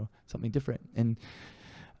it's, something different. And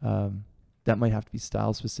that might have to be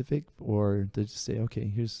style specific, or to just say, okay,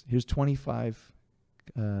 here's 25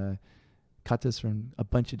 katas from a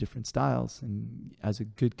bunch of different styles, and as a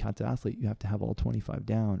good kata athlete, you have to have all 25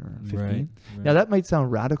 down, or 15. Right. Now that might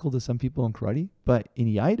sound radical to some people in karate, but in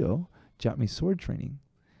Iaido, Japanese sword training,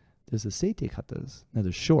 there's the seitei katas. Now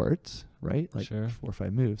they're short, right? Like 4 or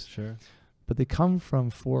 5 moves. Sure. But they come from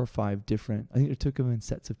 4 or 5 different, I think they took them in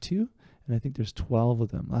sets of 2, and I think there's 12 of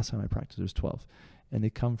them. Last time I practiced, there's 12. And they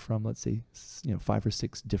come from, let's say, 5 or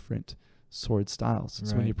 6 different sword styles.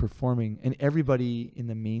 So when you're performing, and everybody in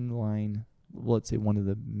the main line, let's say one of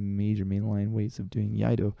the major mainline ways of doing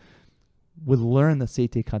Iaido, would learn the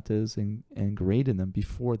seitei katas and grade in them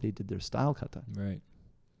before they did their style kata. Right.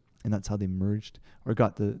 And that's how they merged or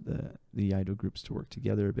got the Iaido groups to work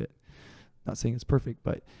together a bit. Not saying it's perfect,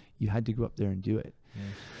 but you had to go up there and do it. Yeah.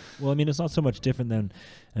 Well, I mean, it's not so much different than,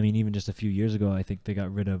 even just a few years ago, I think they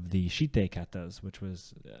got rid of the shitei katas, which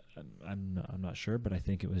was, I'm not sure, but I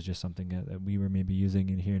think it was just something that we were maybe using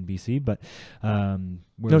here in BC. But no,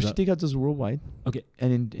 shitei katas were worldwide. Okay.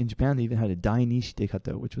 And in Japan, they even had a daini shitei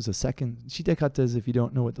kata, which was a second. Shitei katas, if you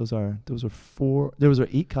don't know what those are 8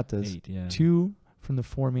 katas, 8, yeah. 2 from the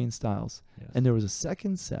 4 main styles. Yes. And there was a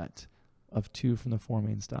second set of 2 from the 4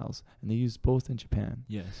 main styles, and they used both in Japan.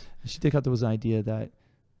 Yes. Shitei kata was an idea that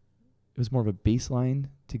it was more of a baseline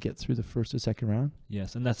to get through the first or second round.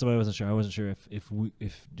 Yes, and that's what I wasn't sure. I wasn't sure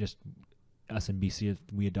if just us in BC, if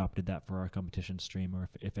we adopted that for our competition stream, or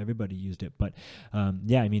if everybody used it. But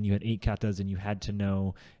you had 8 katas, and you had to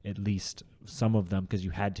know at least some of them because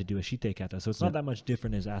you had to do a shitei kata. So it's not that much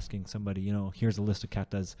different as asking somebody, here's a list of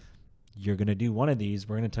katas. You're going to do one of these.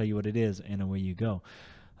 We're going to tell you what it is, and away you go.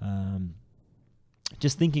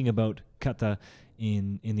 Just thinking about kata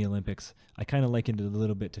in the Olympics, I kind of likened it a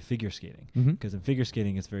little bit to figure skating, because in figure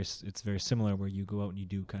skating it's very similar, where you go out and you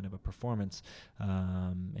do kind of a performance,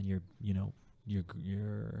 and you're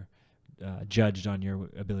judged on your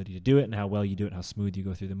ability to do it and how well you do it, how smooth you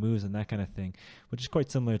go through the moves and that kind of thing, which is quite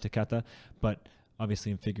similar to kata, but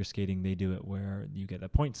obviously in figure skating they do it where you get a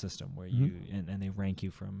point system where you and they rank you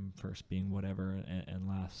from first being whatever and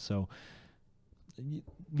last. So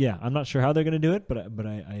yeah, I'm not sure how they're going to do it, but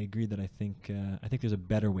I agree that I think there's a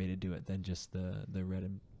better way to do it than just the red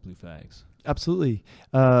and blue flags. Absolutely.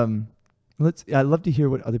 I'd love to hear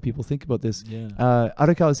what other people think about this. Yeah.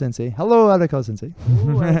 Arakawa Sensei. Hello, Arakawa Sensei.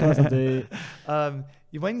 Ooh, Arakawa Sensei.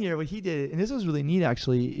 One year, what he did, and this was really neat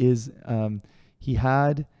actually, is he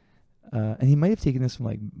had, and he might have taken this from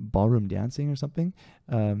like ballroom dancing or something,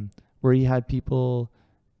 where he had people,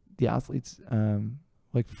 the athletes,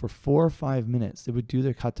 like for 4 or 5 minutes, they would do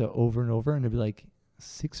their kata over and over, and there'd be like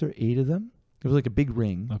 6 or 8 of them. It was like a big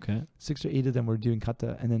ring. Okay. 6 or 8 of them were doing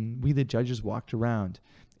kata, and then we, the judges, walked around,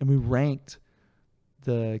 and we ranked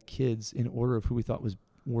the kids in order of who we thought was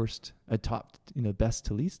worst, top, best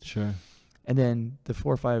to least. Sure. And then the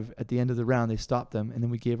 4 or 5 at the end of the round, they stopped them, and then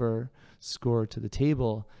we gave our score to the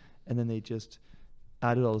table, and then they just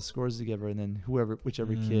added all the scores together, and then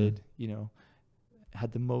whichever kid,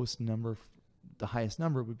 had the most number. The highest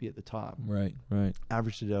number would be at the top. Right.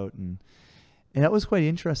 Averaged it out, and that was quite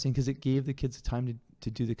interesting because it gave the kids time to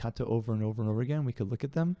do the kata over and over and over again. We could look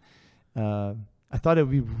at them. I thought it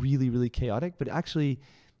would be really, really chaotic, but actually,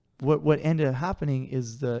 what ended up happening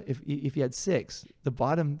is if you had 6, the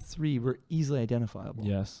bottom 3 were easily identifiable.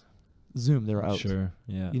 Yes. Zoom, they're out. Sure.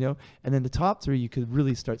 Yeah. And then the top 3, you could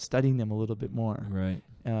really start studying them a little bit more. Right.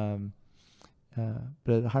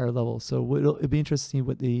 But at a higher level. So it'll be interesting to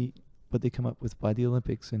see what they come up with by the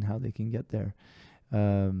Olympics and how they can get there.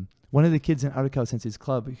 One of the kids in Arakawa Sensei's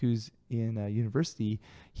club, who's in university,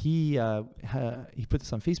 he put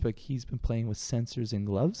this on Facebook. He's been playing with sensors and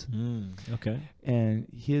gloves. Okay. And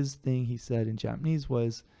his thing, he said in Japanese,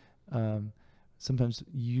 was sometimes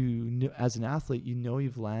as an athlete,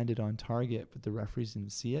 you've landed on target, but the referees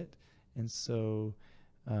didn't see it. And so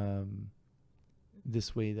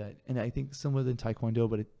this way and I think similar than Taekwondo,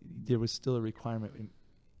 but there was still a requirement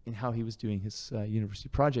in how he was doing his university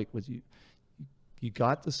project, was you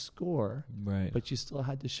got the score, right, but you still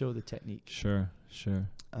had to show the technique. Sure.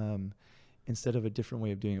 Instead of a different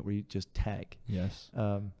way of doing it where you just tag. Yes.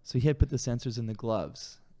 So he had put the sensors in the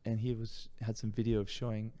gloves, and he had some video of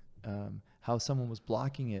showing how someone was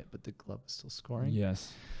blocking it, but the glove was still scoring.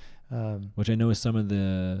 Yes. Which I know is some of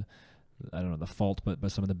the, I don't know the fault,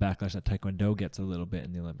 but some of the backlash that Taekwondo gets a little bit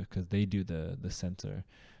in the Olympics, because they do the sensor.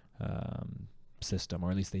 system,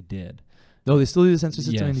 or at least they did. No, they still do the sensor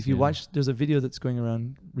system. Yes, And if you yeah. watch, there's a video that's going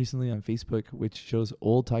around recently on Facebook, which shows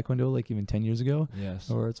old Taekwondo, like even 10 years ago, Yes.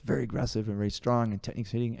 where it's very aggressive and very strong and techniques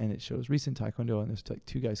hitting. And it shows recent Taekwondo, and there's like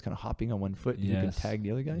two guys kind of hopping on one foot. And you can Yes. tag the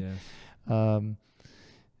other guy. Yes.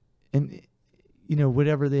 And you know,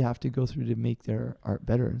 whatever they have to go through to make their art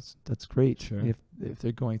better, that's great. Sure. If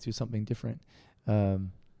they're going through something different. Yeah,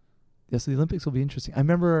 so the Olympics will be interesting. I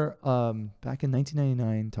remember back in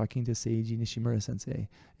 1999 talking to Seiji Nishimura Sensei.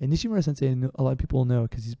 And Nishimura Sensei, a lot of people know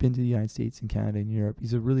because he's been to the United States and Canada and Europe.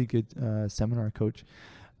 He's a really good seminar coach.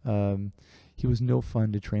 He was no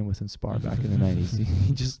fun to train with and spar back in the 90s.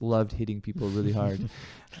 He just loved hitting people really hard.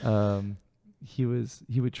 He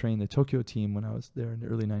would train the Tokyo team when I was there in the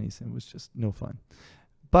early 90s, and it was just no fun.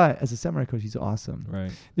 But as a seminar coach, he's awesome.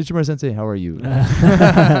 Right. Nishimura Sensei, how are you?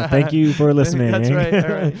 Thank you for listening. That's right. All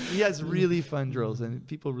right. He has really fun drills, and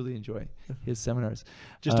people really enjoy his seminars.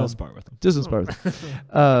 Just don't spar with him. Just don't spar with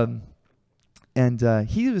him. And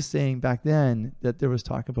he was saying back then that there was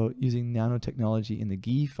talk about using nanotechnology in the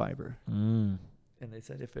gi fiber. Mm. And they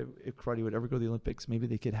said if karate would ever go to the Olympics, maybe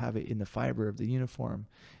they could have it in the fiber of the uniform.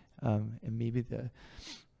 And maybe at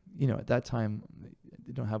that time,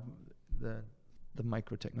 they don't have the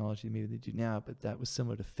micro technology maybe they do now, but that was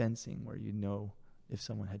similar to fencing where you know if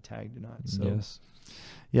someone had tagged or not. So Yes.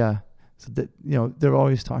 yeah, so that they're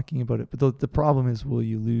always talking about it, but the problem is, will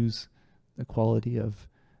you lose the quality of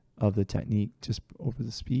the technique just over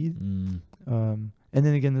the speed? And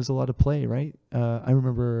then again, there's a lot of play, right? I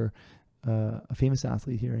remember a famous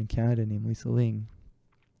athlete here in Canada named Lisa Ling,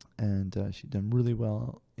 and she'd done really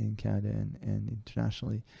well in Canada and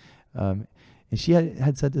internationally. And she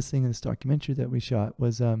had said this thing in this documentary that we shot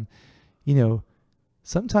was,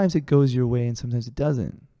 sometimes it goes your way and sometimes it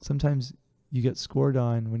doesn't. Sometimes you get scored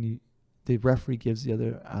on when the referee gives the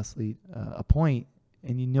other athlete a point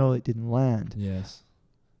and it didn't land. Yes.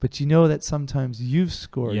 But that sometimes you've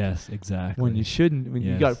scored. Yes, exactly. When you shouldn't, when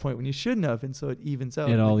Yes. you got a point when you shouldn't have, and so it evens out.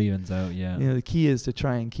 It all evens out, yeah. The key is to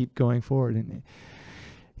try and keep going forward, and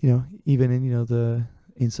even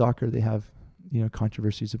in soccer they have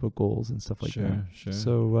controversies about goals and stuff like that. Sure.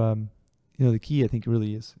 So the key I think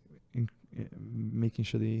really is making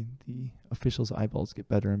sure the officials' eyeballs get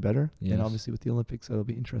better and better. Yes. And obviously with the Olympics that'll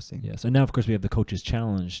be interesting. Yes, and now of course we have the coaches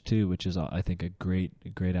challenge too, which is I think a great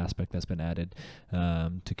aspect that's been added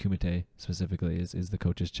to Kumite specifically is the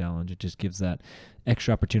coaches challenge. It just gives that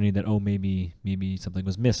extra opportunity that maybe something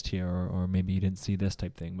was missed here, or maybe you didn't see this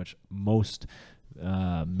type thing, which most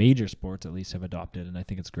major sports at least have adopted, and I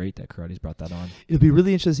think it's great that karate's brought that on. It'll be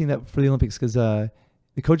really interesting that for the Olympics, because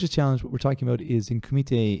the coaches challenge, what we're talking about is in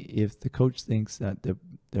Kumite, if the coach thinks that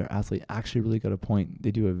their athlete actually really got a point,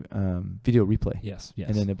 they do a video replay. Yes.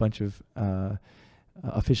 And then a bunch of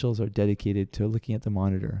officials are dedicated to looking at the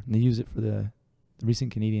monitor, and they use it for the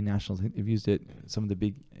recent Canadian Nationals. I think they've used it some of the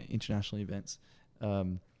big international events.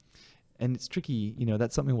 And it's tricky,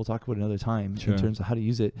 that's something we'll talk about another time in terms of how to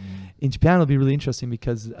use it. In Japan, it'll be really interesting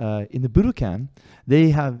because in the Budokan,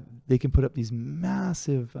 they can put up these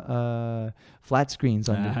massive flat screens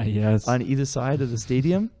on either side of the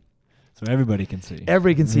stadium. So everybody can see.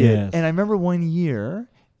 Everybody can see Yes. it. And I remember one year,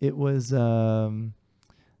 it was, what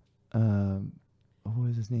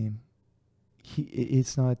was his name?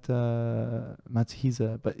 It's not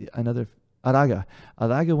Matsuhisa, but another, Araga.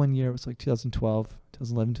 Araga one year, it was like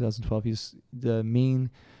 2011, 2012. He's the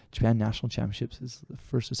main Japan National Championships is the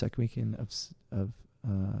first or second weekend of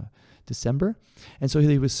December. And so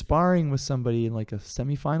he was sparring with somebody in like a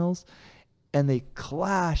semifinals, and they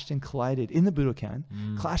clashed and collided in the Budokan.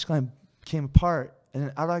 Clash came apart, and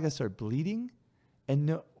then Araga started bleeding, and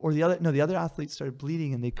the other athletes started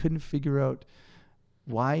bleeding, and they couldn't figure out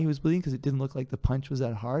why he was bleeding because it didn't look like the punch was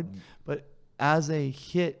that hard. But as they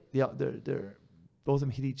hit, both of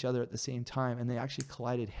them hit each other at the same time, and they actually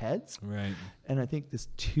collided heads. Right. And I think this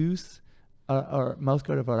tooth or mouth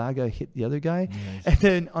guard of Araga hit the other guy. Nice. And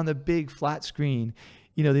then on the big flat screen,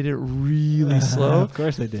 they did it really slow. Of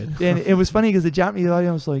course they did. And it was funny because the Japanese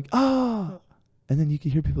audience was like, oh. And then you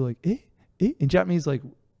could hear people like, eh? In Japanese, like,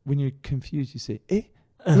 when you're confused, you say, eh?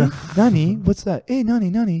 Nani? What's that? Eh,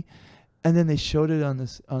 nani? And then they showed it on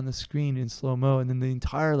the screen in slow-mo, and then the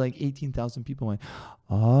entire 18,000 people went,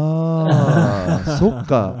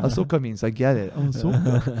 sokka. Sokka means I get it. Oh,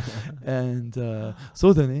 sokka. And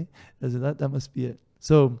so then, that must be it.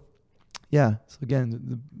 So, yeah. So again,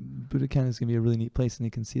 the Budokan is going to be a really neat place, and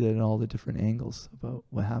you can see that in all the different angles about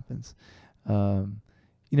what happens.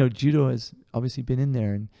 Judo has obviously been in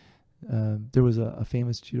there, and there was a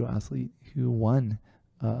famous judo athlete who won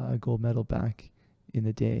a gold medal back in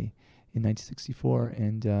the day. In 1964,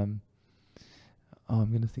 and I'm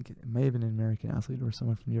going to think it may have been an American athlete or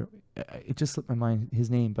someone from Europe. It just slipped my mind, his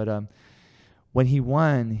name. But when he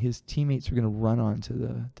won, his teammates were going to run onto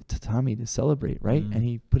the tatami to celebrate, right? And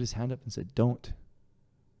he put his hand up and said, don't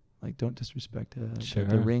disrespect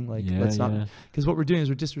the ring. Like, let's not. Because what we're doing is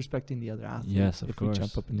we're disrespecting the other athlete. Yes, of if course. we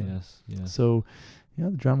jump up and down. Yes. So, the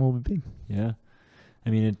drama will be big. Yeah.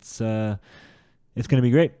 I mean, it's going to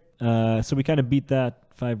be great. So we kind of beat that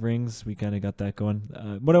 5 rings. We kind of got that going.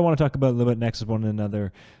 What I want to talk about a little bit next is one of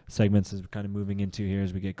another segments is kind of moving into here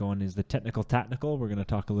as we get going is the technical tactical. We're going to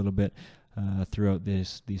talk a little bit throughout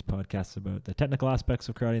these podcasts about the technical aspects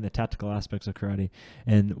of karate and the tactical aspects of karate.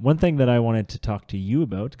 And one thing that I wanted to talk to you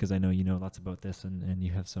about, because I know you know lots about this and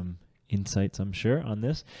you have some insights, I'm sure, on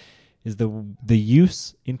this, is the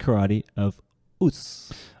use in karate of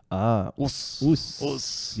us.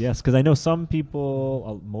 Us. Yes, because I know some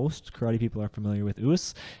people, most karate people are familiar with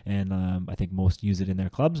us, and I think most use it in their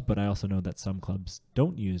clubs, but I also know that some clubs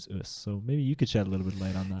don't use us. So maybe you could shed a little bit of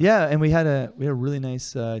light on that. Yeah, and we had a really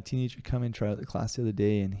nice teenager come and try out the class the other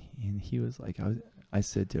day, and he was like, I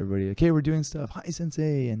said to everybody, okay, we're doing stuff. Hi,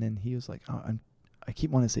 sensei. And then he was like, I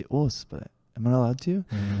keep wanting to say os, but am I not allowed to?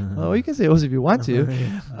 Well, you can say os if you want to.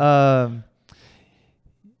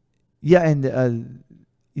 Yeah, and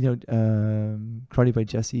Karate by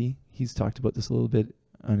Jesse, he's talked about this a little bit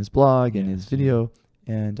on his blog and his video.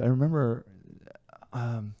 And I remember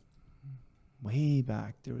way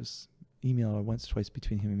back, there was email once, twice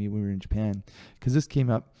between him and me when we were in Japan. Because this came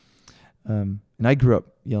up, and I grew up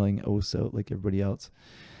yelling os out like everybody else.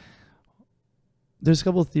 There's a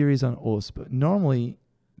couple of theories on os, but normally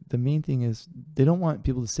the main thing is they don't want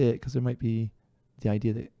people to say it because there might be the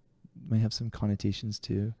idea that it might have some connotations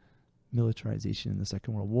to militarization in the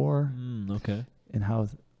Second World War. Okay. And how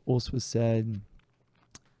os was said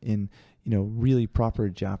in, really proper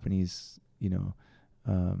Japanese,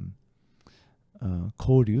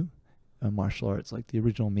 koryu, martial arts, like the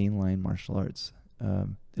original mainline martial arts.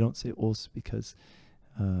 They don't say os because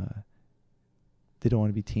they don't want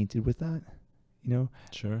to be tainted with that,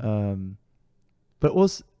 Sure. But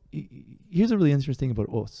os, here's a really interesting thing about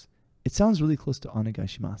os. It sounds really close to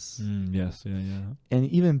onegaishimasu. Yes, yeah. And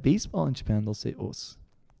even baseball in Japan, they'll say os.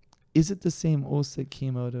 Is it the same os that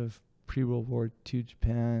came out of pre-World War II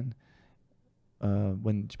Japan,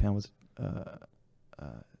 when Japan was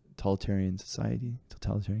totalitarian society,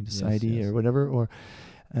 yes. Or whatever?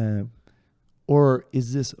 Or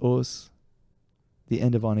is this os the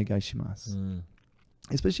end of onegaishimasu?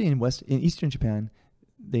 Especially in Eastern Japan,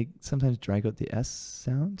 they sometimes drag out the S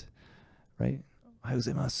sound, right? Oh,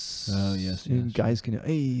 yes. And guys can,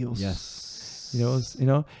 hey, yes. And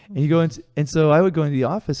you go into, and so I would go into the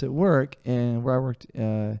office at work, and where I worked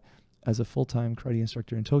as a full-time karate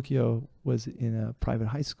instructor in Tokyo was in a private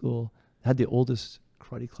high school, had the oldest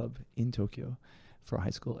karate club in Tokyo for a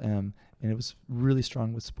high school, and it was really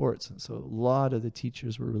strong with sports. And so a lot of the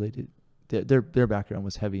teachers were related. Their background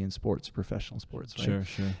was heavy in sports, professional sports, right?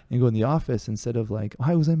 Sure. And you go in the office, instead of like,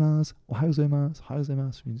 ohayou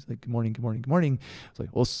gozaimasu, means like, good morning. It's like,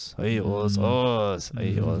 os, hey, os, os,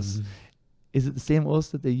 hey, os. Is it the same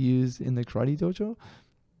os that they use in the karate dojo?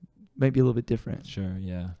 Might be a little bit different. Sure,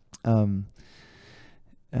 yeah. But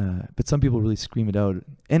some people really scream it out.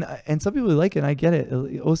 And some people like it, and I get it.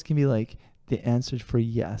 Os can be like the answer for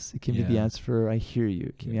yes. It can be the answer for I hear you.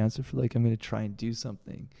 It can be the answer for like, I'm going to try and do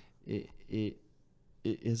something. It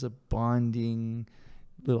is a bonding,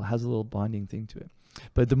 has a little bonding thing to it.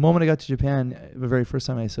 But the moment I got to Japan, the very first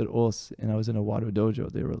time I said os, and I was in a Wado dojo,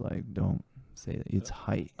 they were like, don't say that. It's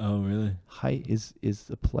height. Oh, really? Height is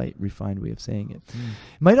the polite, refined way of saying it.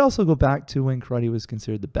 It might also go back to when karate was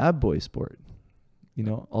considered the bad boy sport.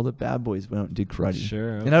 All the bad boys went out and did karate.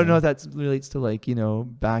 Sure. Okay. And I don't know if that relates to like,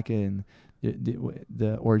 back in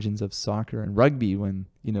the origins of soccer and rugby when,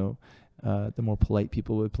 the more polite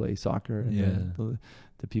people would play soccer, and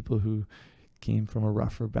the people who came from a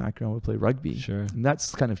rougher background would play rugby. Sure. And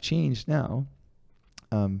that's kind of changed now.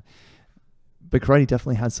 But karate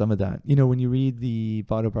definitely has some of that. When you read the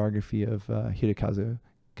autobiography of Hirokazu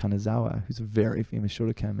Kanazawa, who's a very famous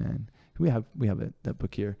Shotokan man, we have that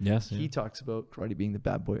book here. Yes. He talks about karate being the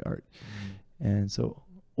bad boy art. And so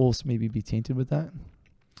os maybe be tainted with that.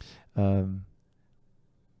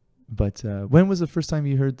 But when was the first time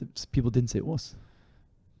you heard that people didn't say os?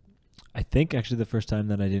 I think actually the first time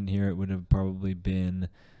that I didn't hear it would have probably been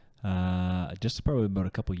just probably about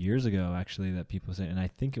a couple years ago, actually, that people said, and I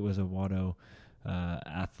think it was a Wado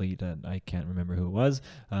athlete, I can't remember who it was,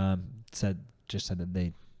 said that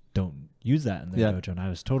they don't use that in their dojo, and I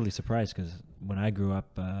was totally surprised because when I grew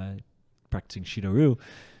up practicing Shido-ryu,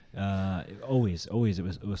 Always it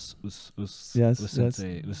was Yes,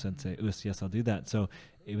 sensei, yes, I'll do that. So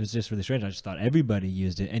it was just really strange. I just thought everybody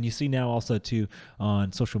used it. And you see now also too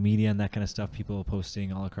on social media and that kind of stuff, people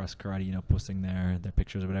posting all across karate, you know, posting their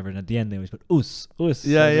pictures or whatever. And at the end they always put us. Yeah, so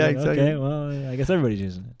yeah, exactly. Okay, well, I guess everybody's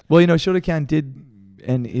using it. Well, you know, Shotokan did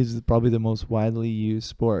and is probably the most widely used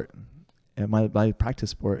sport, my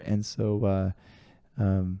practice sport. And so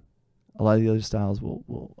a lot of the other styles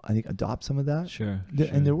will I think adopt some of that. Sure.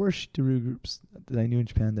 And there were shiteru groups that I knew in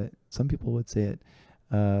Japan that some people would say it.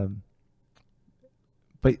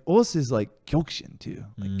 But os is like kyokushin too.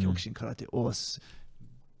 Like kyokushin karate, os.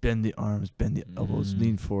 Bend the arms, bend the elbows,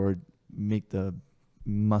 lean forward, make the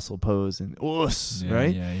muscle pose, and os,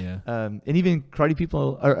 right? Yeah. And even karate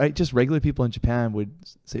people, or just regular people in Japan would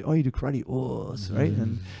say, "Oh, you do karate, os," right?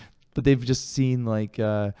 But they've just seen like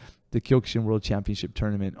the Kyokushin World Championship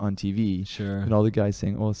tournament on TV, sure, and all the guys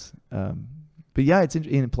saying os. But yeah, it's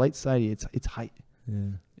in polite society. It's height.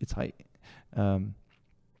 Yeah, it's height, and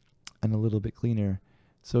a little bit cleaner.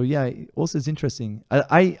 So yeah, also is interesting.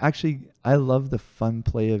 I actually love the fun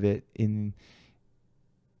play of it in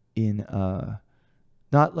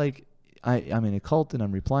not like I'm in a cult and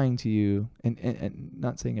I'm replying to you, and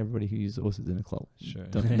not saying everybody who uses OS is in a cult. Sure.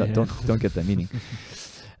 Don't get that meaning.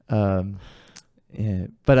 Yeah,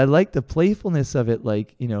 but I like the playfulness of it,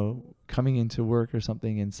 like, you know, coming into work or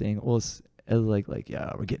something and saying OS like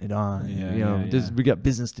yeah, we're getting it on. We got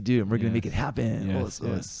business to do and we're gonna make it happen.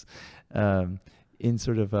 OS. In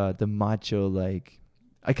sort of the macho, like,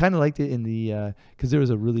 I kind of liked it in the because there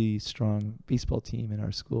was a really strong baseball team in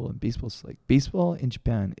our school, and baseball in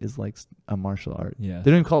Japan is like a martial art. Yeah,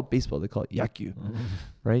 they don't even call it baseball; they call it yaku,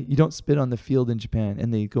 right? You don't spit on the field in Japan,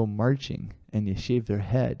 and they go marching and they shave their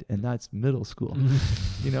head, and that's middle school.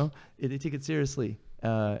 You know, they take it seriously,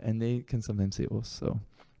 and they can sometimes say "os." So,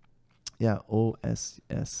 yeah,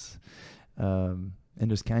 OSS, and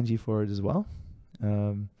there's kanji for it as well.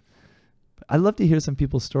 I'd love to hear some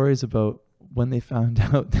people's stories about when they found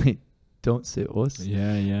out they don't say os.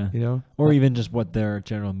 Yeah. You know? Or even just what their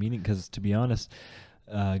general meaning, because to be honest,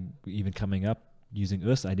 even coming up using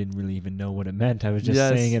us, I didn't really even know what it meant. I was just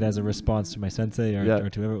saying it as a response to my sensei or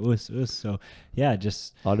to whoever, us. So yeah,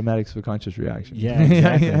 just automatic subconscious reaction. Yeah,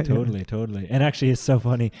 exactly. Totally. And actually it's so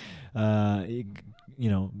funny. You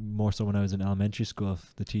know, more so when I was in elementary school,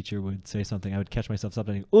 if the teacher would say something, I would catch myself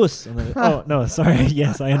something, us, and then, oh no, sorry,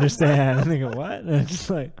 yes, I understand. And I go, what? And I'm just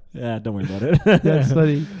like, yeah, don't worry about it. That's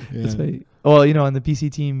funny. Yeah. That's funny. Well, you know, on the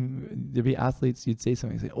PC team, there'd be athletes, you'd say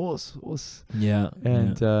something, say us. Yeah.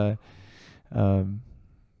 And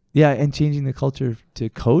and changing the culture to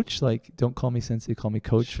coach, like, don't call me sensei, call me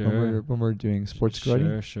coach. Sure. When we're doing sports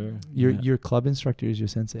karate. Sure. Your club instructor is your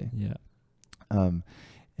sensei. Yeah.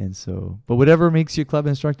 And so, but whatever makes your club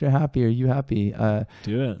instructor happy, are you happy?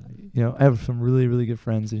 Do it. You know, I have some really, really good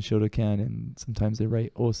friends in Shotokan, and sometimes they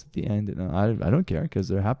write os at the end, and I don't care because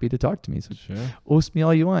they're happy to talk to me. So sure, os me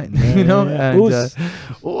all you want, you know. Yeah. And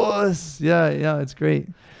os, yeah, it's great.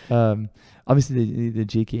 Obviously the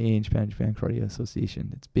JKA in Japan Karate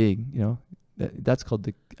Association, it's big. You know, that's called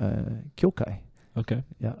the Kyokai. Okay.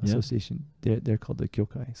 Yeah, association. They're called the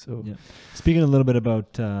Kyokai. So, speaking a little bit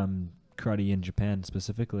about karate in Japan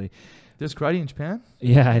specifically. There's karate in Japan?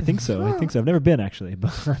 Yeah, I think so. I've never been actually,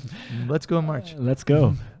 but let's go in March. Let's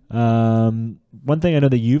go. One thing I know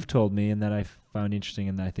that you've told me and that I found interesting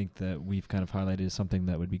and that I think that we've kind of highlighted is something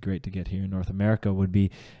that would be great to get here in North America would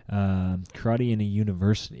be karate in a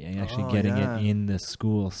university and actually getting it in the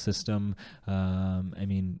school system. I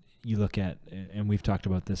mean, you look at, and we've talked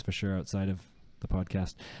about this for sure outside of the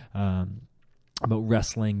podcast, about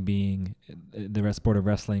wrestling being the sport of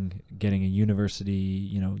wrestling getting a university.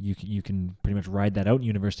 You know, you can pretty much ride that out in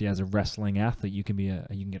university as a wrestling athlete. You can you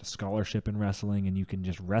can get a scholarship in wrestling, and you can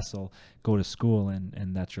just wrestle, go to school,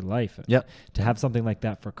 and that's your life. Yep. To have something like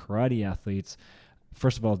that for karate athletes,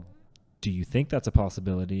 first of all, do you think that's a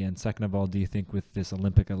possibility? And second of all, do you think with this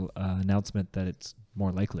Olympic announcement that it's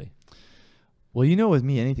more likely? Well, you know, with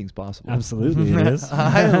me, anything's possible. Absolutely, it is.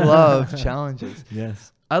 I love challenges.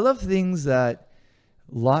 Yes. I love things that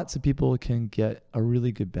lots of people can get a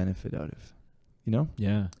really good benefit out of, you know?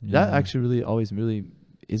 Yeah. That actually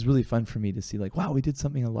is really fun for me to see, like, wow, we did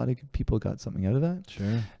something, a lot of people got something out of that.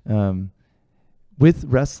 Sure. With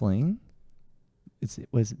wrestling,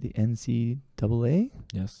 was it the NCAA?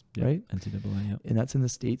 Yes. Right? NCAA, yeah. And that's in the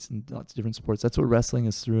States and lots of different sports. That's what wrestling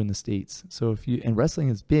is through in the States. So and wrestling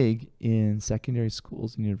is big in secondary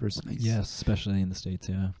schools and universities. Yes, especially in the States,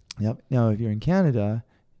 yeah. Yep. Now, if you're in Canada,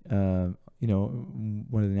 you know,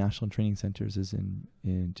 one of the national training centers is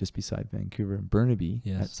in just beside Vancouver in Burnaby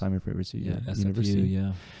at Simon Fraser University.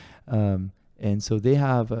 Yeah. And so they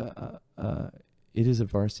have it is a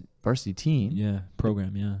varsity team. Yeah,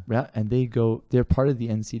 program, Yeah, and they're part of the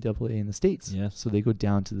NCAA in the States. Yes. So they go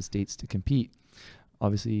down to the States to compete.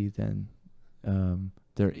 Obviously, then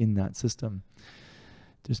they're in that system.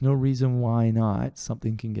 There's no reason why not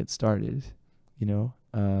something can get started,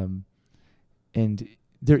 and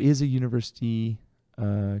there is a university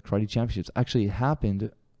karate championships. Actually, it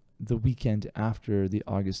happened the weekend after the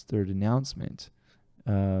August 3rd announcement.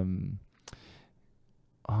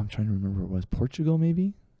 I'm trying to remember what it was. Portugal,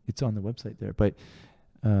 maybe? It's on the website there. But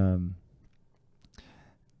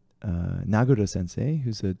Nagoda Sensei,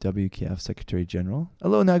 who's a WKF Secretary General.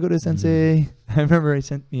 Hello, Nagoda Sensei. I remember he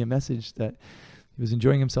sent me a message that he was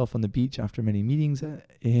enjoying himself on the beach after many meetings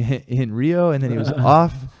in Rio, and then he was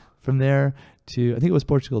off from there to, I think it was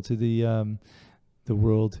Portugal, to the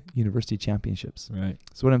World University Championships. Right.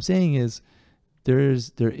 So what I'm saying is there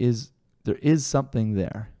is something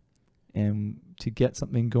there. And to get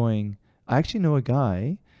something going, I actually know a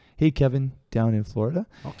guy, hey Kevin, down in Florida.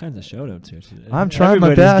 All kinds of shout outs here today. I'm trying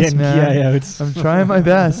my best, man. PI-outs. I'm trying my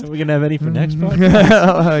best. Are we going to have any for next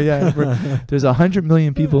podcast? Yeah. There's 100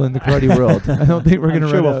 million people in the karate world. I don't think we're going to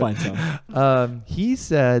run out. Find some. He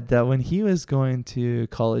said that when he was going to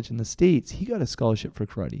college in the States, he got a scholarship for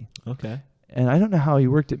karate. Okay. And I don't know how he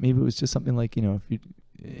worked it. Maybe it was just something like, if you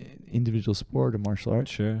individual sport or martial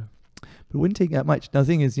arts. Sure. But it wouldn't take that much. Now, the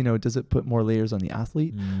thing is, does it put more layers on the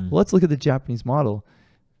athlete? Mm. Well, let's look at the Japanese model.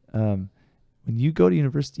 When you go to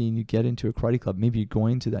university and you get into a karate club, maybe you're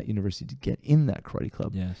going to that university to get in that karate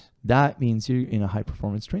club. Yes. That means you're in a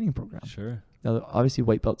high-performance training program. Sure. Now, obviously,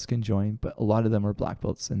 white belts can join, but a lot of them are black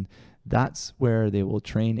belts, and that's where they will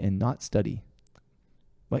train and not study.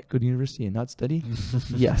 What? Go to university and not study?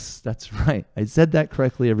 Yes, that's right. I said that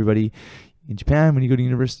correctly, everybody. In Japan, when you go to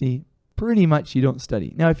university, pretty much you don't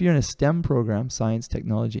study. Now, if you're in a STEM program, science,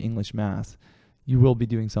 technology, English, math, you will be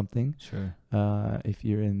doing something. Sure. If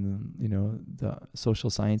you're in, the social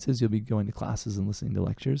sciences, you'll be going to classes and listening to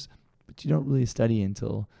lectures. But you don't really study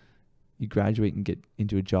until you graduate and get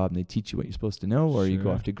into a job and they teach you what you're supposed to know, or you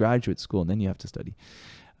go off to graduate school and then you have to study.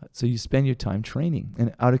 So you spend your time training.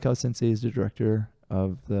 And Arakawa Sensei is the director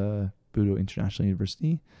of the Budo International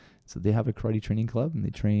University. So they have a karate training club and they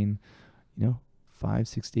train,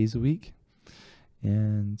 5-6 days a week.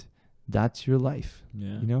 And that's your life.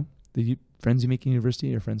 Yeah. The friends you make in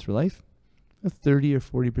university are friends for life. 30 or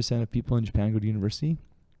 40% of people in Japan go to university.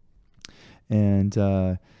 And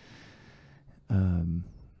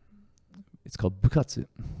it's called bukatsu.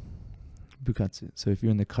 Bukatsu. So if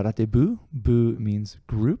you're in the karate bu, bu means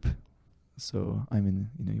group. So I'm in,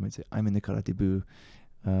 you might say, I'm in the karate bu,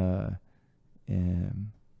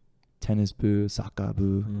 tennis bu, soccer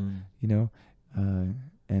bu,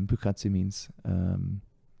 and bukatsu means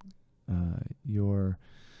your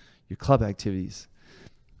club activities.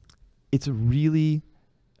 It's a really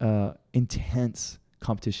intense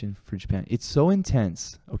competition for Japan. It's so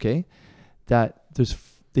intense, okay, that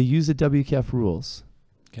they use the WKF rules,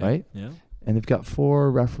 right? Yeah. And they've got 4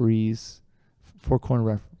 referees, 4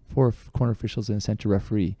 corner officials and a center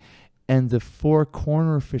referee. And the 4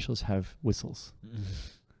 corner officials have whistles.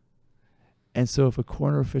 And so if a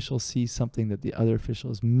corner official sees something that the other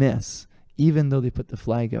officials miss, even though they put the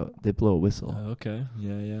flag out, they blow a whistle. Okay.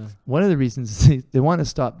 Yeah. One of the reasons is they want to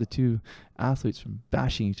stop the 2 athletes from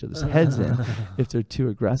bashing each other's heads in if they're too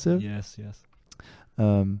aggressive. Yes.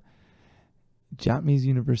 Japanese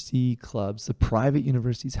university clubs, the private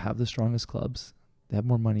universities have the strongest clubs. They have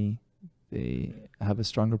more money. They have a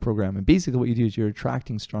stronger program. And basically what you do is you're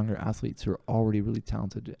attracting stronger athletes who are already really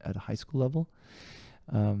talented at a high school level.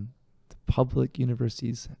 The public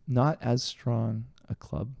universities, not as strong a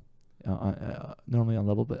club, normally on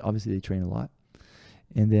level, but obviously they train a lot.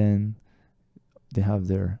 And then they have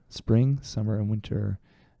their spring, summer, and winter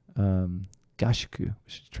gashiku,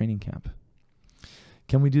 which is training camp.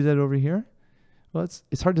 Can we do that over here? Well,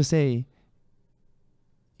 it's hard to say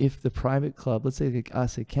if the private club, let's say like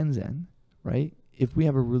us at Kenzen, right? If we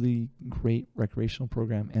have a really great recreational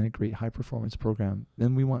program and a great high performance program,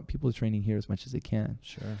 then we want people training here as much as they can.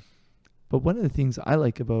 Sure. But one of the things I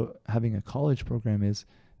like about having a college program is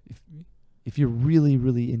if you're really,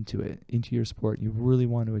 really into it, into your sport, you really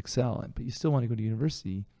want to excel, but you still want to go to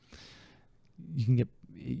university, you can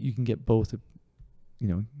get both,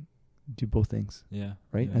 do both things. Yeah.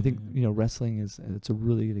 Right. Yeah, I think wrestling it's a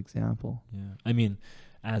really good example. Yeah. I mean,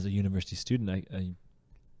 as a university student,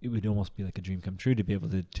 it would almost be like a dream come true to be able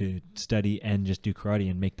to study and just do karate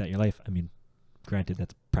and make that your life. I mean, granted,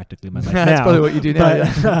 that's practically my life. That's now, probably what you do now.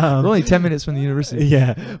 But, We're only 10 minutes from the university.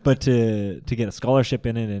 Yeah, but to get a scholarship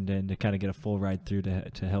in it and to kind of get a full ride through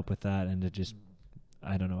to help with that and to just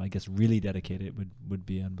I don't know, I guess really dedicated would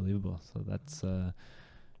be unbelievable. So that's I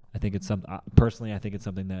think it's personally I think it's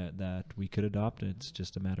something that we could adopt. It's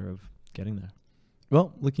just a matter of getting there.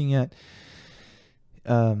 Well, looking at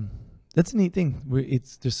that's a neat thing.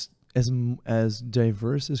 It's just as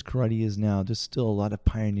diverse as karate is now, there's still a lot of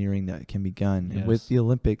pioneering that can be done. Yes. And with the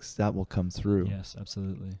Olympics, that will come through. Yes,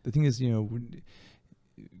 absolutely. The thing is,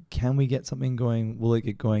 can we get something going? Will it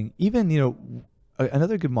get going? Even,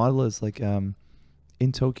 another good model is like in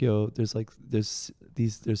Tokyo, there's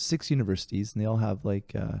 6 universities, and they all have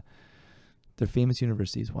like they're famous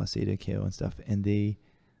universities, Waseda, Keio, and stuff. And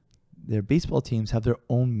their baseball teams have their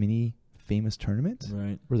own mini famous tournament,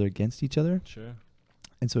 right, where they're against each other. Sure.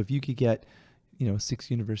 And so if you could get,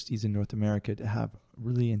 6 universities in North America to have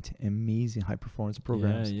really amazing high performance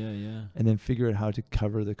programs, yeah, and then figure out how to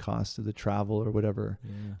cover the cost of the travel or whatever,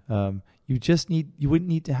 yeah. You wouldn't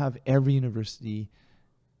need to have every university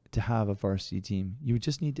to have a varsity team. You would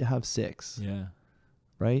just need to have 6, yeah,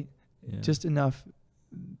 right? yeah. Just enough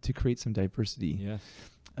to create some diversity. Yes.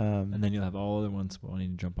 And then you'll have all other ones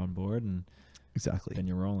wanting to jump on board, and exactly. then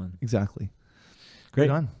you're rolling. Exactly. Great.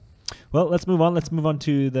 Right on. Well, let's move on. Let's move on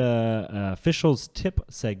to the officials tip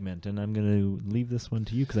segment, and I'm going to leave this one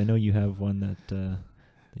to you because I know you have one that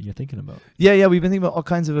you're thinking about. Yeah, we've been thinking about all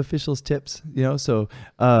kinds of officials tips, So,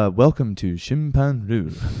 welcome to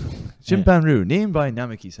Shimpan-ryu. Shimpan-ryu, named by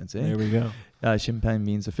Namaki-sensei. There we go. Shimpan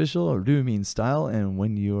means official, or ryu means style, and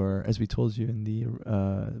when you're, as we told you in the,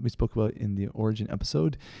 we spoke about in the origin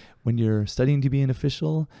episode, when you're studying to be an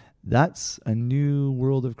official, that's a new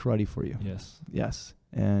world of karate for you. Yes.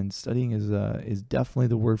 And studying is definitely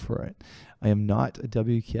the word for it. I am not a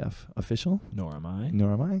WKF official. Nor am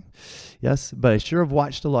I. Yes, but I sure have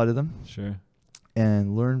watched a lot of them. Sure.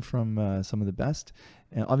 And learned from some of the best.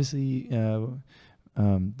 And obviously, there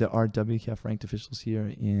are WKF ranked officials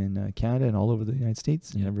here in Canada and all over the United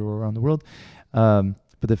States and everywhere around the world. But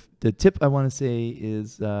the tip I want to say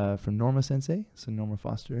is from Norma Sensei, so Norma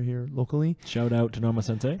Foster here locally. Shout out to Norma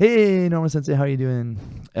Sensei. Hey, Norma Sensei, how are you doing?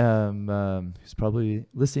 Who's probably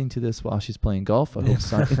listening to this while she's playing golf. I hope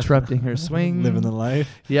it's not interrupting her swing. Living the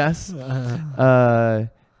life. Yes. You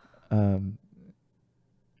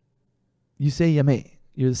say yame.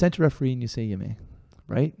 You're the center referee and you say yame,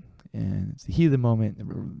 right? And it's the heat of the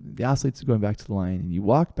moment. The athletes are going back to the line, and you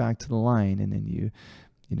walk back to the line, and then you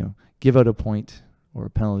give out a point or a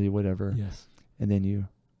penalty or whatever. Yes. And then you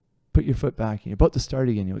put your foot back and you're about to start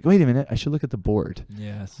again. You're like, wait a minute, I should look at the board.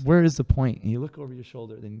 Yes. Where is the point? And you look over your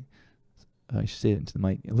shoulder. Then I should say it into the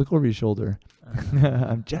mic. You look over your shoulder.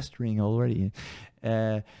 I'm gesturing already.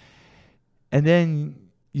 And then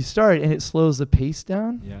you start, and it slows the pace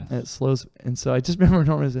down. Yes. And it slows. And so I just remember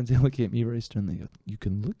Norma Sensei looking at me very sternly. You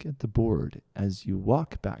can look at the board as you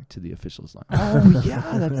walk back to the official's line. Oh,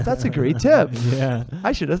 yeah, that's a great tip. Yeah.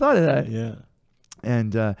 I should have thought of that. Yeah.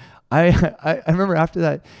 And I remember after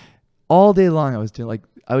that, all day long I was doing, like,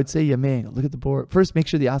 I would say, look at the board. First, make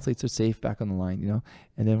sure the athletes are safe back on the line,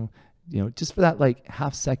 and then, just for that like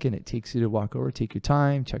half second it takes you to walk over, take your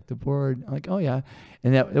time, check the board. I'm like, oh yeah.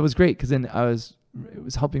 And that was great because then it was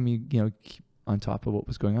helping me, keep on top of what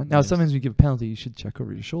was going on. Now, sometimes when you give a penalty, you should check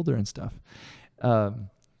over your shoulder and stuff.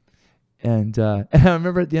 And I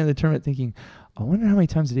remember at the end of the tournament thinking, I wonder how many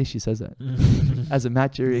times a day she says that as a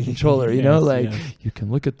match area controller, you can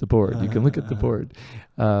look at the board, you can look at the board.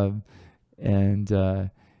 I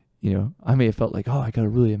may have felt like, oh, I got a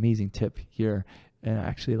really amazing tip here. And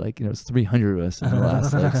actually, it's 300 of us in the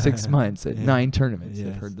last 6 months at 9 tournaments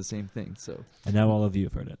have heard the same thing. So, and now all of you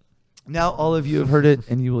have heard it. Now all of you have heard it,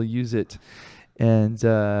 and you will use it. And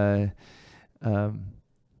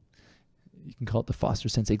you can call it the Foster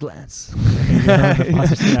Sensei glance. I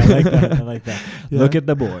like that. Yeah. Look at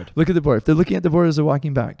the board. Look at the board. If they're looking at the board as they're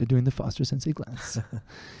walking back, they're doing the Foster Sensei glance.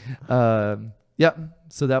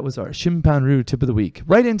 So that was our Shimpan-ryu tip of the week.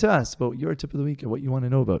 Write into us about your tip of the week or what you want to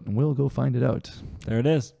know about, and we'll go find it out. There it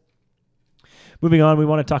is. Moving on, we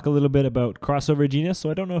want to talk a little bit about crossover genius. So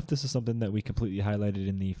I don't know if this is something that we completely highlighted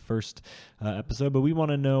in the first episode, but we want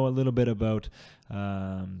to know a little bit about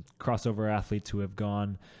crossover athletes who have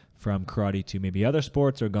gone from karate to maybe other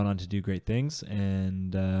sports or gone on to do great things.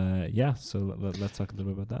 And so let's talk a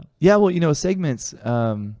little bit about that. Yeah, well, segments,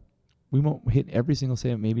 we won't hit every single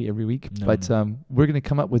segment maybe every week, but we're going to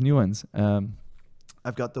come up with new ones.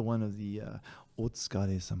 I've got the one of the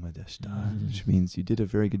Otsukare-sama deshita, which means you did a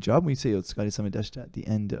very good job. We say Otsukare-sama deshita at the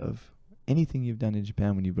end of anything you've done in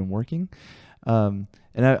Japan when you've been working. And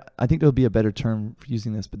I think there'll be a better term for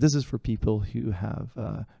using this, but this is for people who have,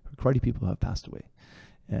 karate people who have passed away.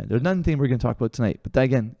 And there's nothing we're going to talk about tonight. But that,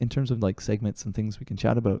 again, in terms of like segments and things we can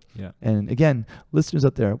chat about. Yeah. And again, listeners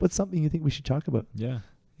out there, what's something you think we should talk about? Yeah.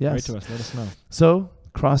 Yes. Write to us. Let us know. So,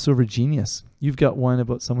 crossover genius. You've got one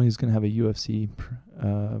about someone who's going to have a UFC.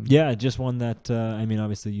 Yeah, just one that, I mean,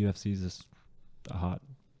 obviously UFC is a hot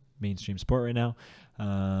mainstream sport right now.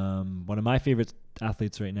 One of my favorite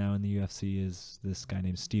athletes right now in the UFC is this guy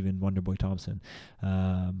named Stephen Wonderboy Thompson.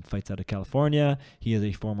 Fights out of California. He is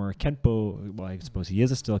a former Kempo, well, I suppose he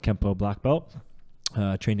is still a Kempo black belt.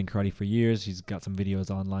 Trained in karate for years. He's got some videos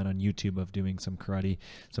online on YouTube of doing some karate,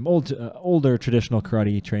 some older traditional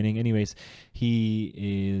karate training. Anyways, he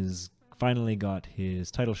is finally got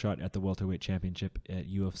his title shot at the welterweight championship at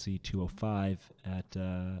UFC 205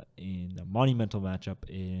 in a monumental matchup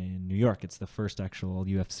in New York. It's the first actual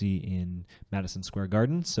UFC in Madison Square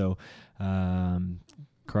Garden. So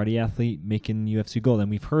karate athlete making UFC gold, and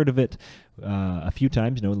we've heard of it a few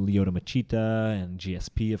times. You know, Lyoto Machida and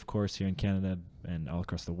GSP, of course, here in Canada and all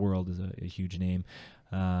across the world is a huge name.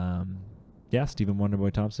 Yeah, Stephen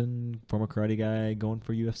Wonderboy Thompson, former karate guy, going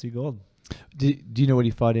for UFC gold. Do you know what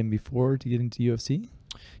he fought in before to get into UFC?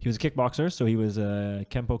 He was a kickboxer, so he was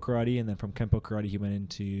Kempo karate, and then from Kempo karate he went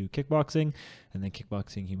into kickboxing, and then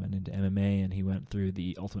kickboxing he went into MMA, and he went through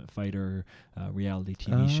the Ultimate Fighter reality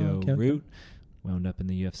TV show route, wound up in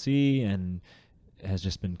the UFC, and has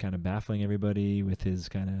just been kind of baffling everybody with his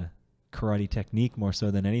kind of karate technique more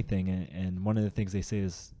so than anything. And one of the things they say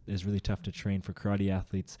is really tough to train for karate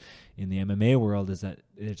athletes in the MMA world is that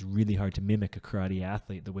it's really hard to mimic a karate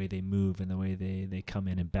athlete, the way they move and the way they come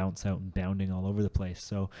in and bounce out and bounding all over the place.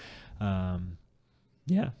 So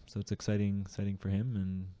yeah, so it's exciting for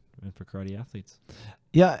him and for karate athletes.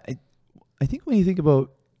 Yeah, I think when you think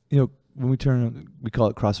about, you know, when we call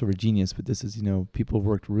it crossover genius, but this is, you know, people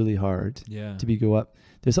worked really hard to go up.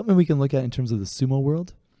 There's something we can look at in terms of the sumo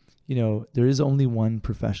world. You know, there is only one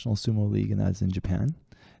professional sumo league, and that's in Japan.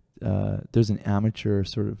 There's an amateur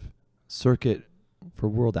sort of circuit for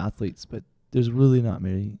world athletes, but there's really not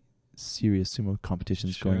many serious sumo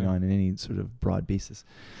competitions going on in any sort of broad basis.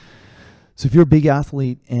 So if you're a big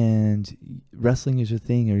athlete and wrestling is your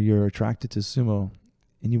thing, or you're attracted to sumo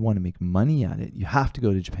and you want to make money at it, you have to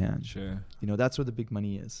go to Japan. Sure. You know, that's where the big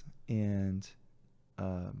money is. And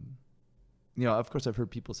you know, of course, I've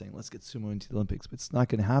heard people saying, let's get sumo into the Olympics, but it's not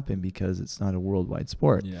going to happen because it's not a worldwide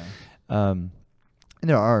sport. Yeah. And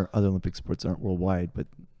there are other Olympic sports that aren't worldwide, but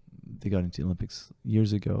they got into the Olympics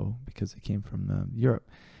years ago because they came from Europe.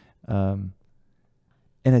 And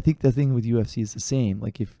I think the thing with UFC is the same.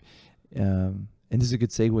 Like if, and this is a good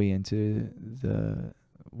segue into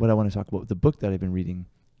what I want to talk about, the book that I've been reading,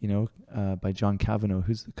 you know, by John Kavanagh,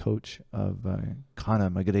 who's the coach of Conor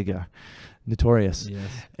McGregor, notorious. Yes.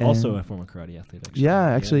 And also a former karate athlete,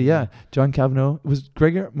 actually. Yeah. John Kavanagh. Was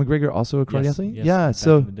McGregor also a karate athlete? Yes, yeah. Back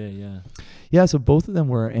So in the day, yeah, so both of them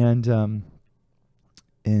were, and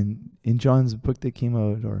in John's book that came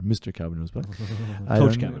out, or Mr. Kavanagh's book,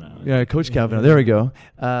 Coach Kavanagh. Yeah, Coach Kavanagh. There we go.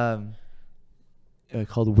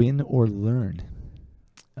 Called Win or Learn.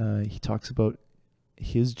 He talks about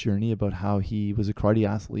his journey, about how he was a karate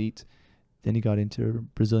athlete, then he got into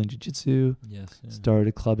Brazilian Jiu-Jitsu, started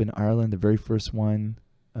a club in Ireland, the very first one,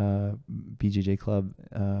 BJJ club,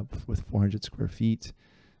 with 400 square feet.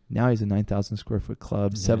 Now he's a 9,000 square foot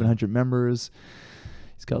club, 700 members.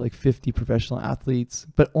 He's got like 50 professional athletes,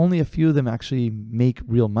 but only a few of them actually make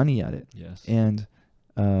real money at it. Yes. And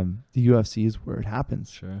the UFC is where it happens.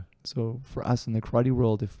 Sure. So for us in the karate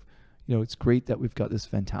world, if you know, it's great that we've got this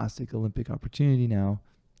fantastic Olympic opportunity now,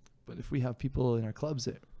 but if we have people in our clubs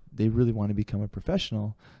that they really want to become a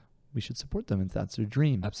professional, we should support them if that's their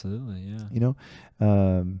dream. Absolutely, yeah. You know,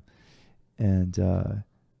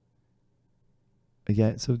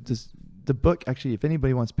 again, so the book, actually, if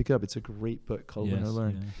anybody wants to pick it up, it's a great book called Win or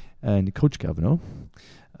Learn. Yeah. And Coach Kavanagh,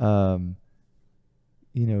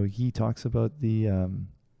 you know, he talks about the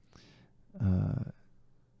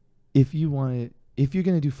if you're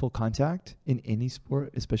going to do full contact in any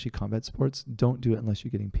sport, especially combat sports, don't do it unless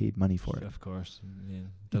you're getting paid money for it. Of course. Yeah.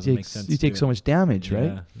 Doesn't make sense. You take so much damage,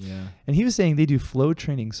 right? Yeah. And he was saying they do flow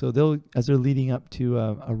training. So as they're leading up to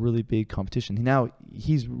a really big competition. Now,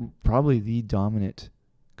 he's probably the dominant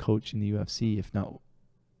coach in the UFC, if not,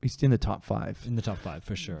 he's in the top 5. In the top 5,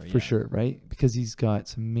 for sure. For sure, right? Because he's got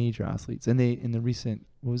some major athletes. And they, in the recent,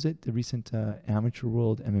 Amateur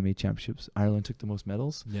World MMA Championships, Ireland took the most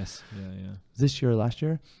medals. Yes, yeah. This year or last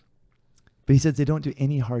year. But he says they don't do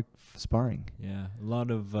any hard sparring. Yeah, a lot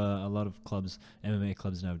of clubs, MMA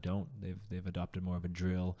clubs now don't. They've adopted more of a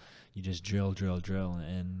drill. You just drill,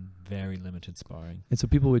 and very limited sparring. And so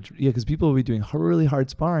people would be doing really hard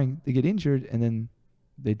sparring. They get injured, and then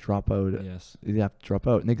they drop out. Yes. They have to drop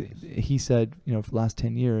out. And he said, for the last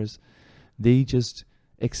 10 years, they just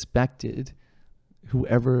expected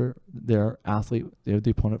whoever their athlete,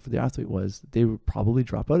 the opponent for the athlete was, they would probably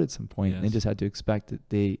drop out at some point. And they just had to expect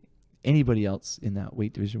that anybody else in that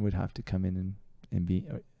weight division would have to come in and be,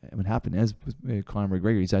 it would happen. As with Conor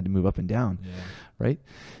McGregor, he's had to move up and down, right?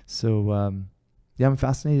 So, I'm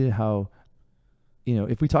fascinated how,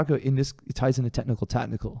 if we talk about in this, it ties into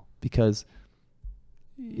technical, because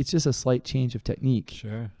it's just a slight change of technique.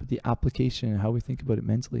 Sure. But the application and how we think about it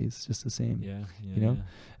mentally is just the same. Yeah.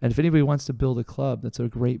 And if anybody wants to build a club, that's a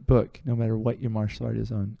great book, no matter what your martial art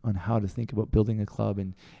is, on how to think about building a club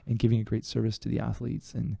and giving a great service to the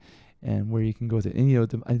athletes and where you can go with it.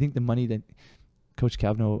 And, I think the money that Coach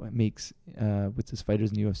Kavanaugh makes with his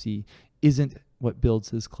fighters in the UFC isn't what builds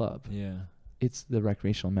his club. Yeah. It's the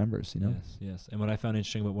recreational members, Yes. And what I found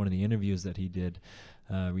interesting about one of the interviews that he did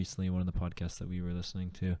recently, one of the podcasts that we were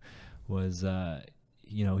listening to, was,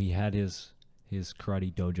 he had his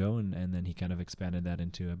karate dojo, and then he kind of expanded that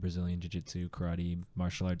into a Brazilian jiu-jitsu karate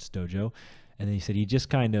martial arts dojo. And then he said he just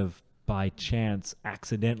kind of by chance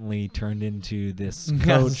accidentally turned into this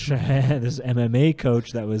coach, this MMA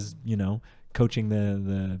coach that was, coaching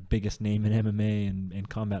the biggest name in MMA and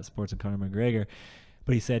combat sports, and Conor McGregor.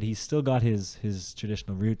 But he said he's still got his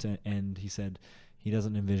traditional roots, and he said he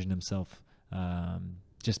doesn't envision himself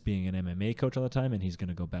just being an MMA coach all the time, and he's going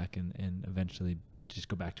to go back and eventually just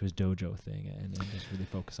go back to his dojo thing and just really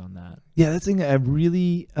focus on that. Yeah, that's the thing that I've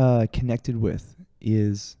really connected with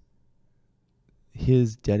is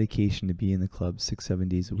his dedication to be in the club 6-7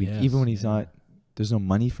 days a week, even when he's not, there's no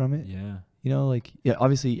money from it. Yeah.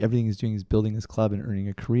 Obviously everything he's doing is building his club and earning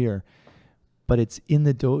a career, but it's in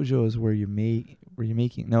the dojos where you're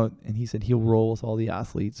making now. And he said he'll roll with all the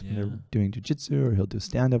athletes when they're doing jiu-jitsu, or he'll do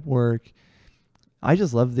stand-up work. I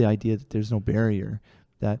just love the idea that there's no barrier,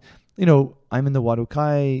 that, I'm in the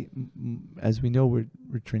Wadokai. As we know, we're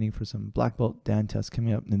training for some black belt Dan tests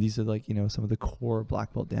coming up. And these are some of the core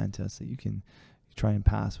black belt Dan tests that you can try and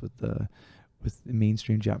pass with the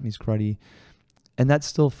mainstream Japanese karate. And that's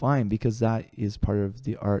still fine, because that is part of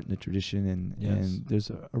the art and the tradition, and there's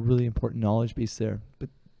a really important knowledge base there. But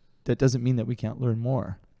that doesn't mean that we can't learn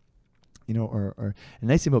more. Or the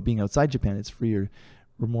nice thing about being outside Japan, it's freer.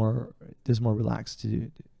 There's more relaxed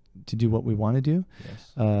to do what we want to do.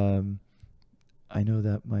 Yes. I know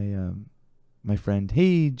that my friend,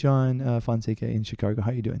 hey John Fonseca in Chicago,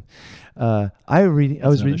 how you doing? That's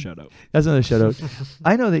another shout out.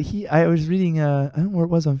 I know that I was reading, I don't know where it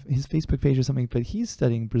was, on his Facebook page or something, but he's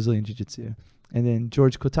studying Brazilian Jiu-Jitsu. And then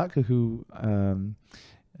George Kotaka, who,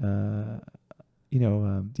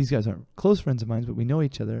 these guys aren't close friends of mine, but we know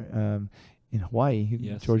each other. In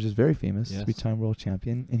Hawaii, George is very famous, 3-time world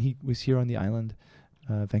champion, and he was here on the island,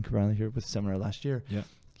 Vancouver Island, here with a seminar last year. Yeah.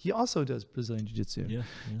 He also does Brazilian Jiu-Jitsu. Yeah.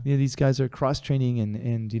 These guys are cross-training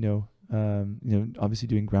and obviously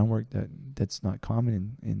doing groundwork that's not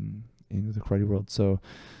common in the karate world. So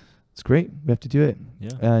it's great. We have to do it.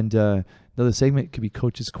 Yeah. And another segment could be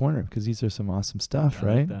Coach's Corner, because these are some awesome stuff,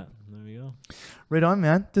 right? Like that. There we go. Right on,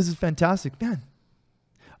 man. This is fantastic, man.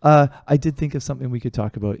 I did think of something we could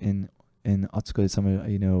talk about in Otsuka.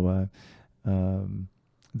 Some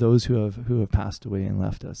those who have passed away and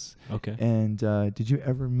left us. Okay. And did you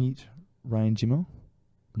ever meet Ryan Jimo?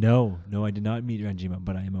 No, I did not meet Ryan Jimo,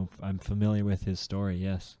 but I'm familiar with his story.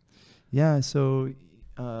 Yes. Yeah. So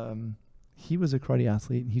he was a karate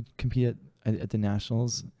athlete, and he competed at the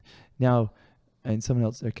nationals. Now, and someone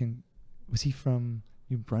else there was he from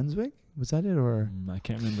New Brunswick? Was that it, or? I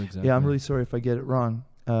can't remember exactly. Yeah, I'm really sorry if I get it wrong,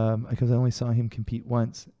 because I only saw him compete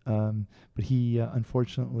once. But he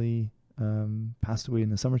unfortunately passed away in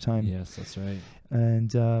the summertime. Yes, that's right.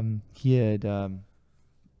 And he had been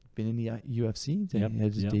in the UFC. He had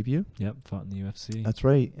his debut. Yep, fought in the UFC. That's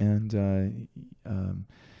right. And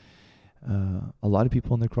a lot of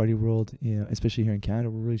people in the karate world, especially here in Canada,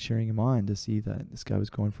 were really cheering him on to see that this guy was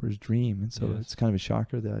going for his dream. And so it's kind of a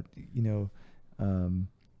shocker that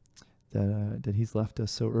that he's left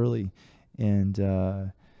us so early. And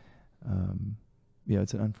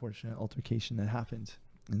it's an unfortunate altercation that happened.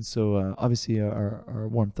 And so obviously our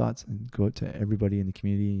warm thoughts go out to everybody in the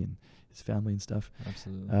community and his family and stuff.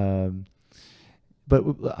 Absolutely. But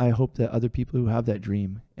I hope that other people who have that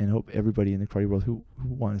dream, and hope everybody in the karate world who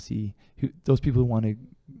want to see, those people who want to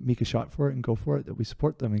make a shot for it and go for it, that we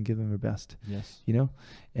support them and give them their best. Yes.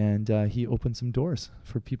 And he opened some doors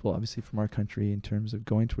for people, obviously, from our country in terms of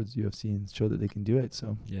going towards the UFC and show that they can do it.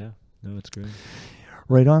 So yeah, no, it's great.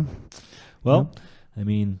 Right on. Well, I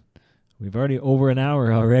mean, we've already over an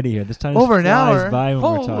hour already here. This time over an flies hour by when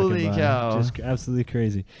Holy we're talking about cow. it. Just absolutely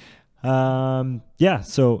crazy. Yeah.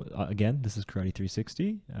 So again, this is Karate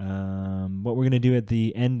 360. What we're going to do at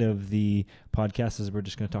the end of the podcast is we're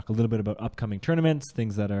just going to talk a little bit about upcoming tournaments,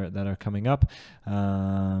 things that are coming up.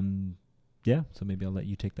 Yeah. So maybe I'll let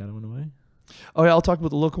you take that one away. Oh, yeah, I'll talk about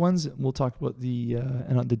the local ones. We'll talk about the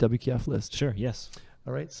and on the WKF list. Sure. Yes.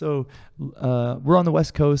 All right. So we're on the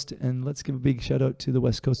West Coast, and let's give a big shout out to the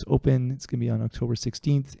West Coast Open. It's going to be on October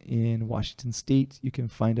 16th in Washington State. You can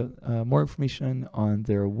find out more information on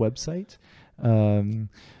their website.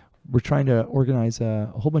 We're trying to organize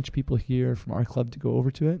a whole bunch of people here from our club to go over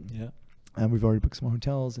to it. Yeah. And we've already booked some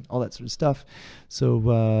hotels and all that sort of stuff.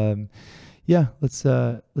 So yeah, let's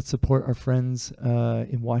support our friends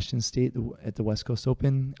in Washington State at the West Coast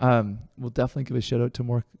Open. We'll definitely give a shout out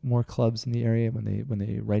to more clubs in the area when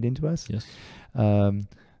they write into us. Yes.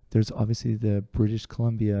 There's obviously the British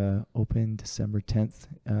Columbia Open, December 10th,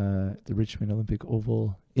 the Richmond Olympic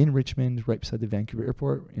Oval in Richmond, right beside the Vancouver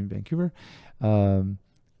Airport in Vancouver. And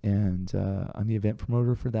I'm the event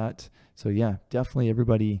promoter for that. So yeah, definitely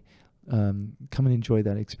everybody come and enjoy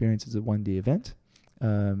that experience. It's a one-day event.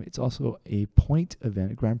 It's also a point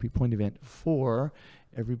event, a Grand Prix point event for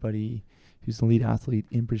everybody who's the lead athlete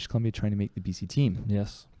in British Columbia trying to make the BC team.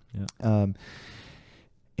 Yes. Yeah.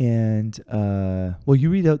 Well, you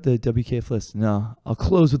read out the WKF list. No, I'll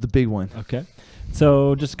close with the big one. Okay.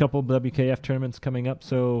 So just a couple of WKF tournaments coming up.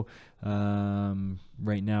 So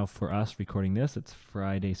right now for us recording this, it's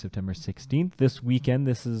Friday, September 16th. This weekend,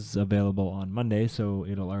 this is available on Monday, so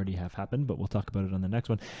it'll already have happened, but we'll talk about it on the next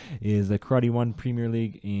one, is the Karate 1 Premier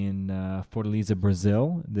League in Fortaleza,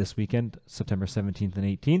 Brazil this weekend, September 17th and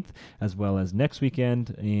 18th, as well as next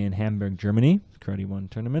weekend in Hamburg, Germany, Karate 1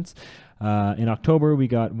 tournaments. In October, we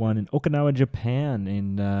got one in Okinawa, Japan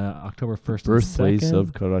in October 1st and 2nd. Birthplace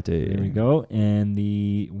of karate. There we go. And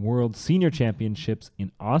the World Senior Championships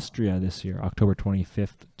in Austria this year, October 25th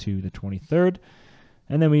to the 23rd.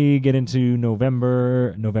 And then we get into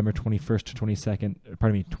November 21st to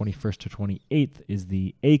 21st to 28th is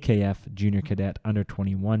the AKF Junior Cadet Under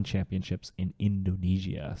 21 Championships in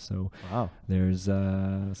Indonesia. So wow, there's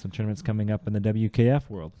some tournaments coming up in the WKF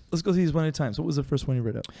world. Let's go through these one at a time. So what was the first one you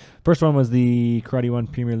read out? First one was the Karate 1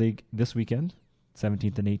 Premier League this weekend,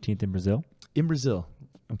 17th and 18th in Brazil. In Brazil.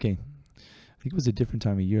 Okay. I think it was a different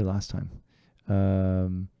time of year last time.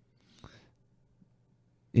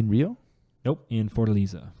 In Rio? Nope, in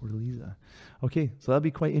Fortaleza. Fortaleza. Okay, so that'll be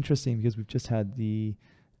quite interesting because we've just had the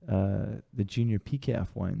junior PKF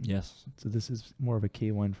one. Yes. So this is more of a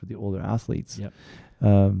K1 for the older athletes. Yep.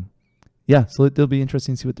 Yeah, so it'll be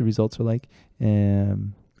interesting to see what the results are like.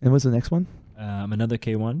 And what's the next one? Another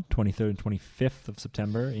K1, 23rd and 25th of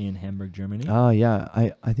September in Hamburg, Germany. Oh,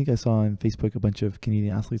 yeah. I think I saw on Facebook a bunch of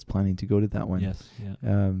Canadian athletes planning to go to that one. Yes, yeah.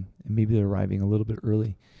 And maybe they're arriving a little bit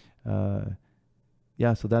early.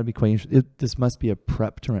 Yeah, so that'd be quite interesting. This must be a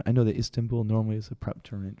prep tournament. I know that Istanbul normally is a prep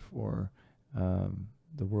tournament for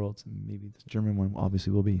the Worlds, and maybe the German one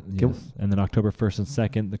obviously will be. Yes. And then October 1st and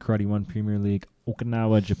 2nd, the Karate 1 Premier League,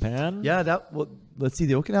 Okinawa, Japan. Yeah, let's see.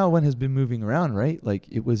 The Okinawa one has been moving around, right? Like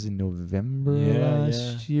it was in November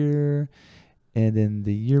last year, and then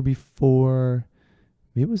the year before,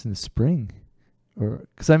 maybe it was in the spring, or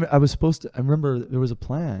because I was supposed to. I remember there was a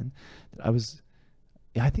plan that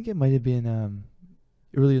I think it might have been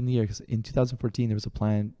earlier in the year, because in 2014 there was a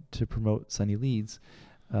plan to promote Sunny Leeds,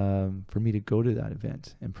 for me to go to that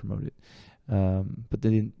event and promote it. But they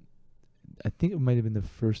didn't. I think it might have been the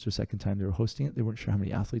first or second time they were hosting it. They weren't sure how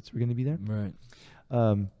many athletes were going to be there. Right.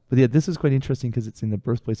 But yeah, this is quite interesting because it's in the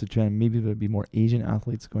birthplace of Japan. Maybe there'll be more Asian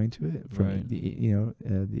athletes going to it from the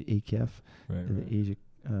AKF, the Asia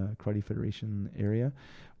Karate Federation area,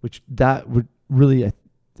 which that would really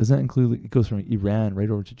does that include? It goes from Iran right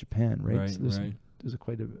over to Japan, right? Right. So there's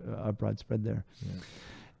quite a broad spread there. Yeah.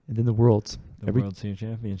 And then the Worlds. World Senior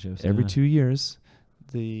Championships. Every 2 years,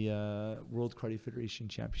 the World Karate Federation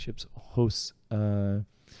Championships hosts the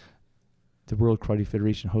World Karate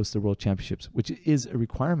Federation hosts the World Championships, which is a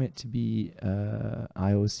requirement to be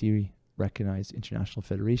IOC recognized international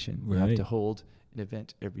federation. We have to hold an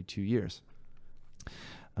event every 2 years,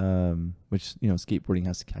 which skateboarding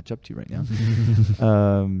has to catch up to right now.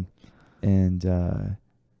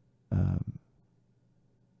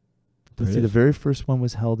 Let's see, the very first one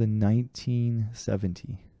was held in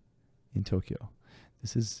 1970 in Tokyo.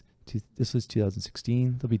 This was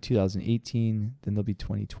 2016. There'll be 2018. Then there'll be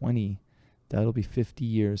 2020. That'll be 50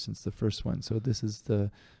 years since the first one. So this is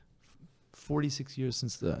the 46 years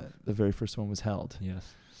since the very first one was held.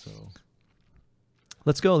 Yes. So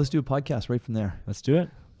let's go. Let's do a podcast right from there. Let's do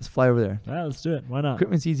it. Let's fly over there. Let's do it. Why not?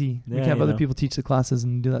 Equipment's easy. Yeah, we can have other people teach the classes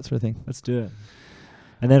and do that sort of thing. Let's do it.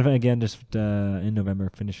 And then again, just in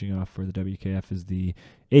November, finishing off for the WKF is the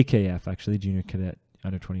AKF, actually, Junior Cadet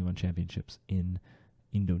Under-21 Championships in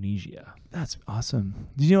Indonesia. That's awesome.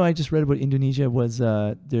 Did you know I just read about Indonesia was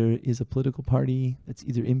there is a political party that's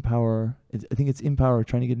either in power. I think it's in power or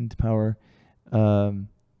trying to get into power. No,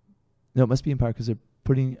 it must be in power because they're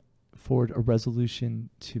putting forward a resolution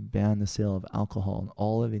to ban the sale of alcohol in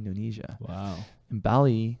all of Indonesia. Wow. And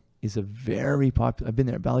Bali is a very popular, I've been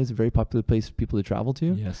there, Bali is a very popular place for people to travel to.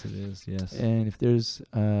 Yes, it is, yes. And if there's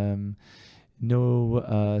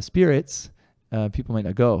no spirits, people might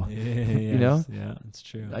not go. You know? Yeah, it's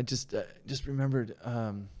true. I just remembered,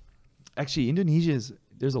 actually Indonesia is,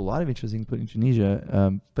 there's a lot of interesting about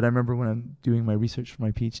Indonesia, but I remember when I'm doing my research for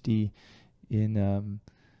my PhD in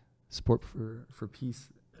sport for peace,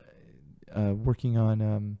 working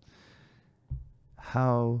on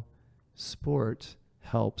how sport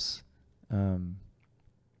helps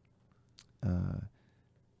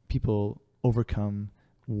people overcome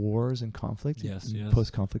wars and conflict in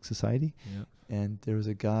post-conflict society. Yep. And there was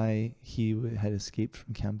a guy, he had escaped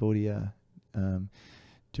from Cambodia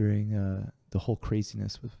during the whole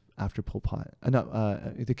craziness with after Pol Pot,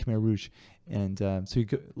 the Khmer Rouge. And so a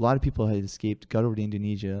lot of people had escaped, got over to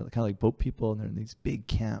Indonesia, kind of like boat people, and they're in these big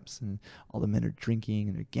camps, and all the men are drinking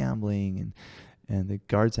and they're gambling, and the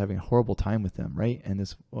guards having a horrible time with them, right? And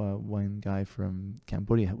this one guy from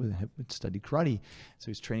Cambodia had studied karate, so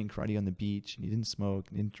he's training karate on the beach, and he didn't smoke,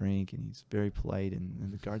 and didn't drink, and he's very polite,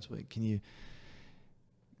 and the guards were like,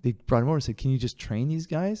 they brought him over and said, can you just train these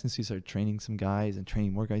guys? And so he started training some guys and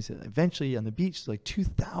training more guys. Eventually on the beach, like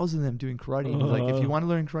 2,000 of them doing karate. And like, if you want to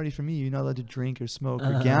learn karate from me, you're not allowed to drink or smoke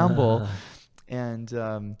or gamble. And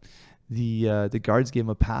the guards gave him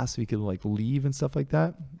a pass so he could like leave and stuff like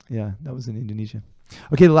that. Yeah, that was in Indonesia.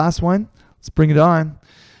 Okay, the last one. Let's bring it on.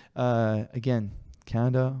 Again,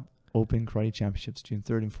 Canada Open Karate Championships, June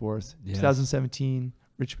 3rd and 4th, 2017,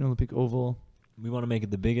 Richmond Olympic Oval. We want to make it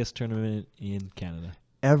the biggest tournament in Canada.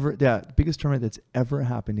 Biggest tournament that's ever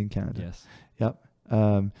happened in Canada. Yes.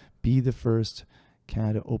 Yep. Be the first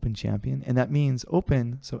Canada Open champion, and that means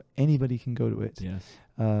open, so anybody can go to it. Yes.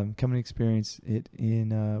 Come and experience it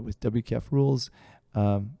in with WKF rules.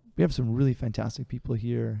 We have some really fantastic people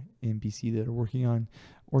here in BC that are working on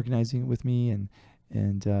organizing it with me, and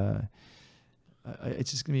it's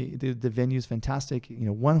just gonna be the venue is fantastic. You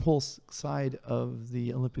know, one whole side of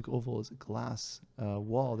the Olympic Oval is a glass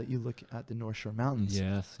wall that you look at the North Shore Mountains.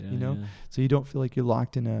 Yes, yeah, you know, so you don't feel like you're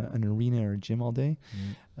locked in an arena or a gym all day.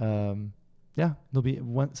 There'll be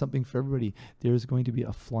something for everybody. There's going to be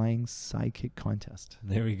a flying sidekick contest.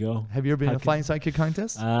 There we go. Have you ever been in a flying sidekick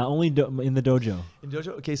contest? Only in the dojo. In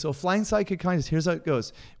dojo. Okay, so a flying sidekick contest. Here's how it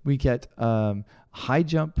goes. We get high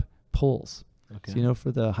jump poles. Okay. So you know,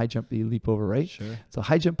 for the high jump that you leap over, right? Sure. So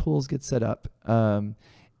high jump poles get set up,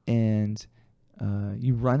 and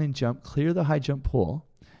you run and jump, clear the high jump pole.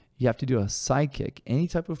 You have to do a side kick. Any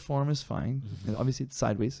type of form is fine. And obviously, it's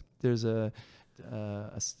sideways. There's a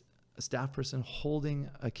staff person holding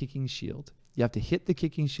a kicking shield. You have to hit the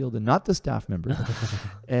kicking shield and not the staff member.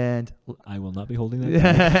 And I will not be holding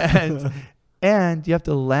that. and you have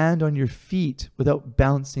to land on your feet without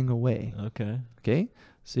bouncing away. Okay.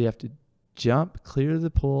 So you have to jump, clear the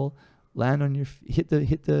pole, land on your hit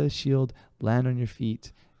the shield, land on your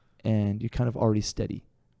feet, and you're kind of already steady,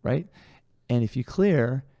 right? And if you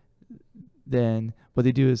clear, then what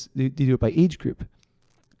they do is they do it by age group,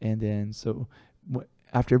 and then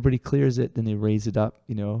after everybody clears it, then they raise it up,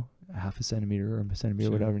 you know, a half a centimeter or a centimeter,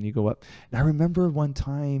 or whatever, and you go up. And I remember one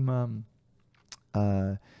time,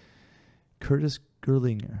 Curtis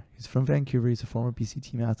Gerlinger, he's from Vancouver. He's a former BC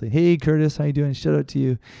team athlete. Hey, Curtis, how you doing? Shout out to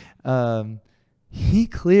you. He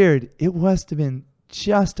cleared. It must have been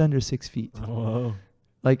just under 6 feet. Whoa!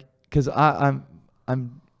 Like, because I'm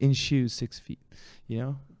in shoes 6 feet, you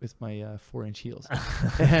know, with my 4-inch heels,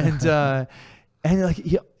 and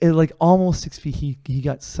like almost 6 feet. He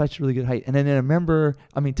got such really good height. And then I remember,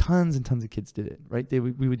 tons and tons of kids did it, right?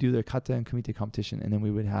 We would do their kata and kumite competition, and then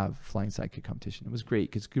we would have flying sidekick competition. It was great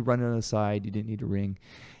because you could run it on the side. You didn't need a ring.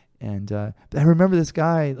 And but I remember this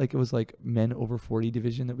guy, like it was like men over 40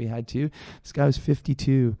 division that we had too. This guy was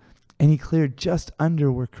 52, and he cleared just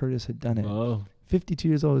under where Curtis had done it. Whoa. 52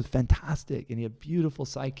 years old. It was fantastic, and he had beautiful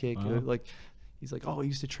sidekick. Wow. He's like, I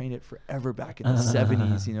used to train it forever back in the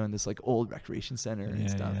 70s, you know, in this like old recreation center and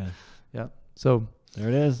stuff. Yeah. So there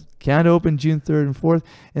it is. Canada Open, June 3rd and 4th.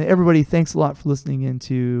 And everybody, thanks a lot for listening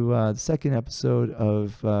into the second episode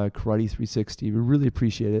of Karate 360. We really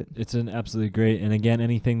appreciate it. It's an absolutely great. And again,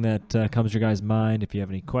 anything that comes to your guys' mind, if you have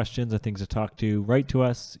any questions or things to talk to, write to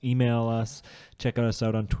us, email us, check us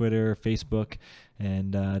out on Twitter, Facebook.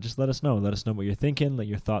 And just let us know. Let us know what you're thinking. Let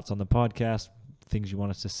your thoughts on the podcast, things you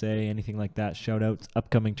want us to say, anything like that. Shout outs,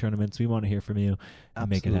 upcoming tournaments. We want to hear from you and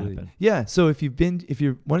make it happen. Yeah. So if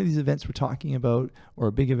you're one of these events we're talking about, or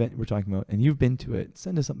a big event we're talking about, and you've been to it,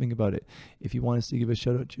 send us something about it. If you want us to give a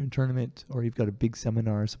shout out to your tournament, or you've got a big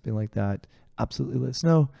seminar or something like that, absolutely let us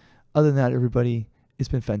know. Other than that, everybody, it's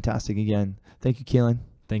been fantastic again. Thank you, Kalan.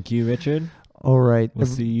 Thank you, Richard. All right. We'll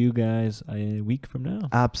see you guys a week from now.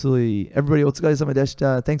 Absolutely. Everybody,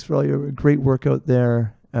 thanks for all your great work out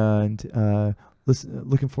there. And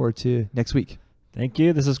looking forward to next week. Thank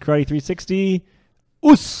you. This is Karate 360.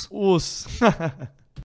 Us.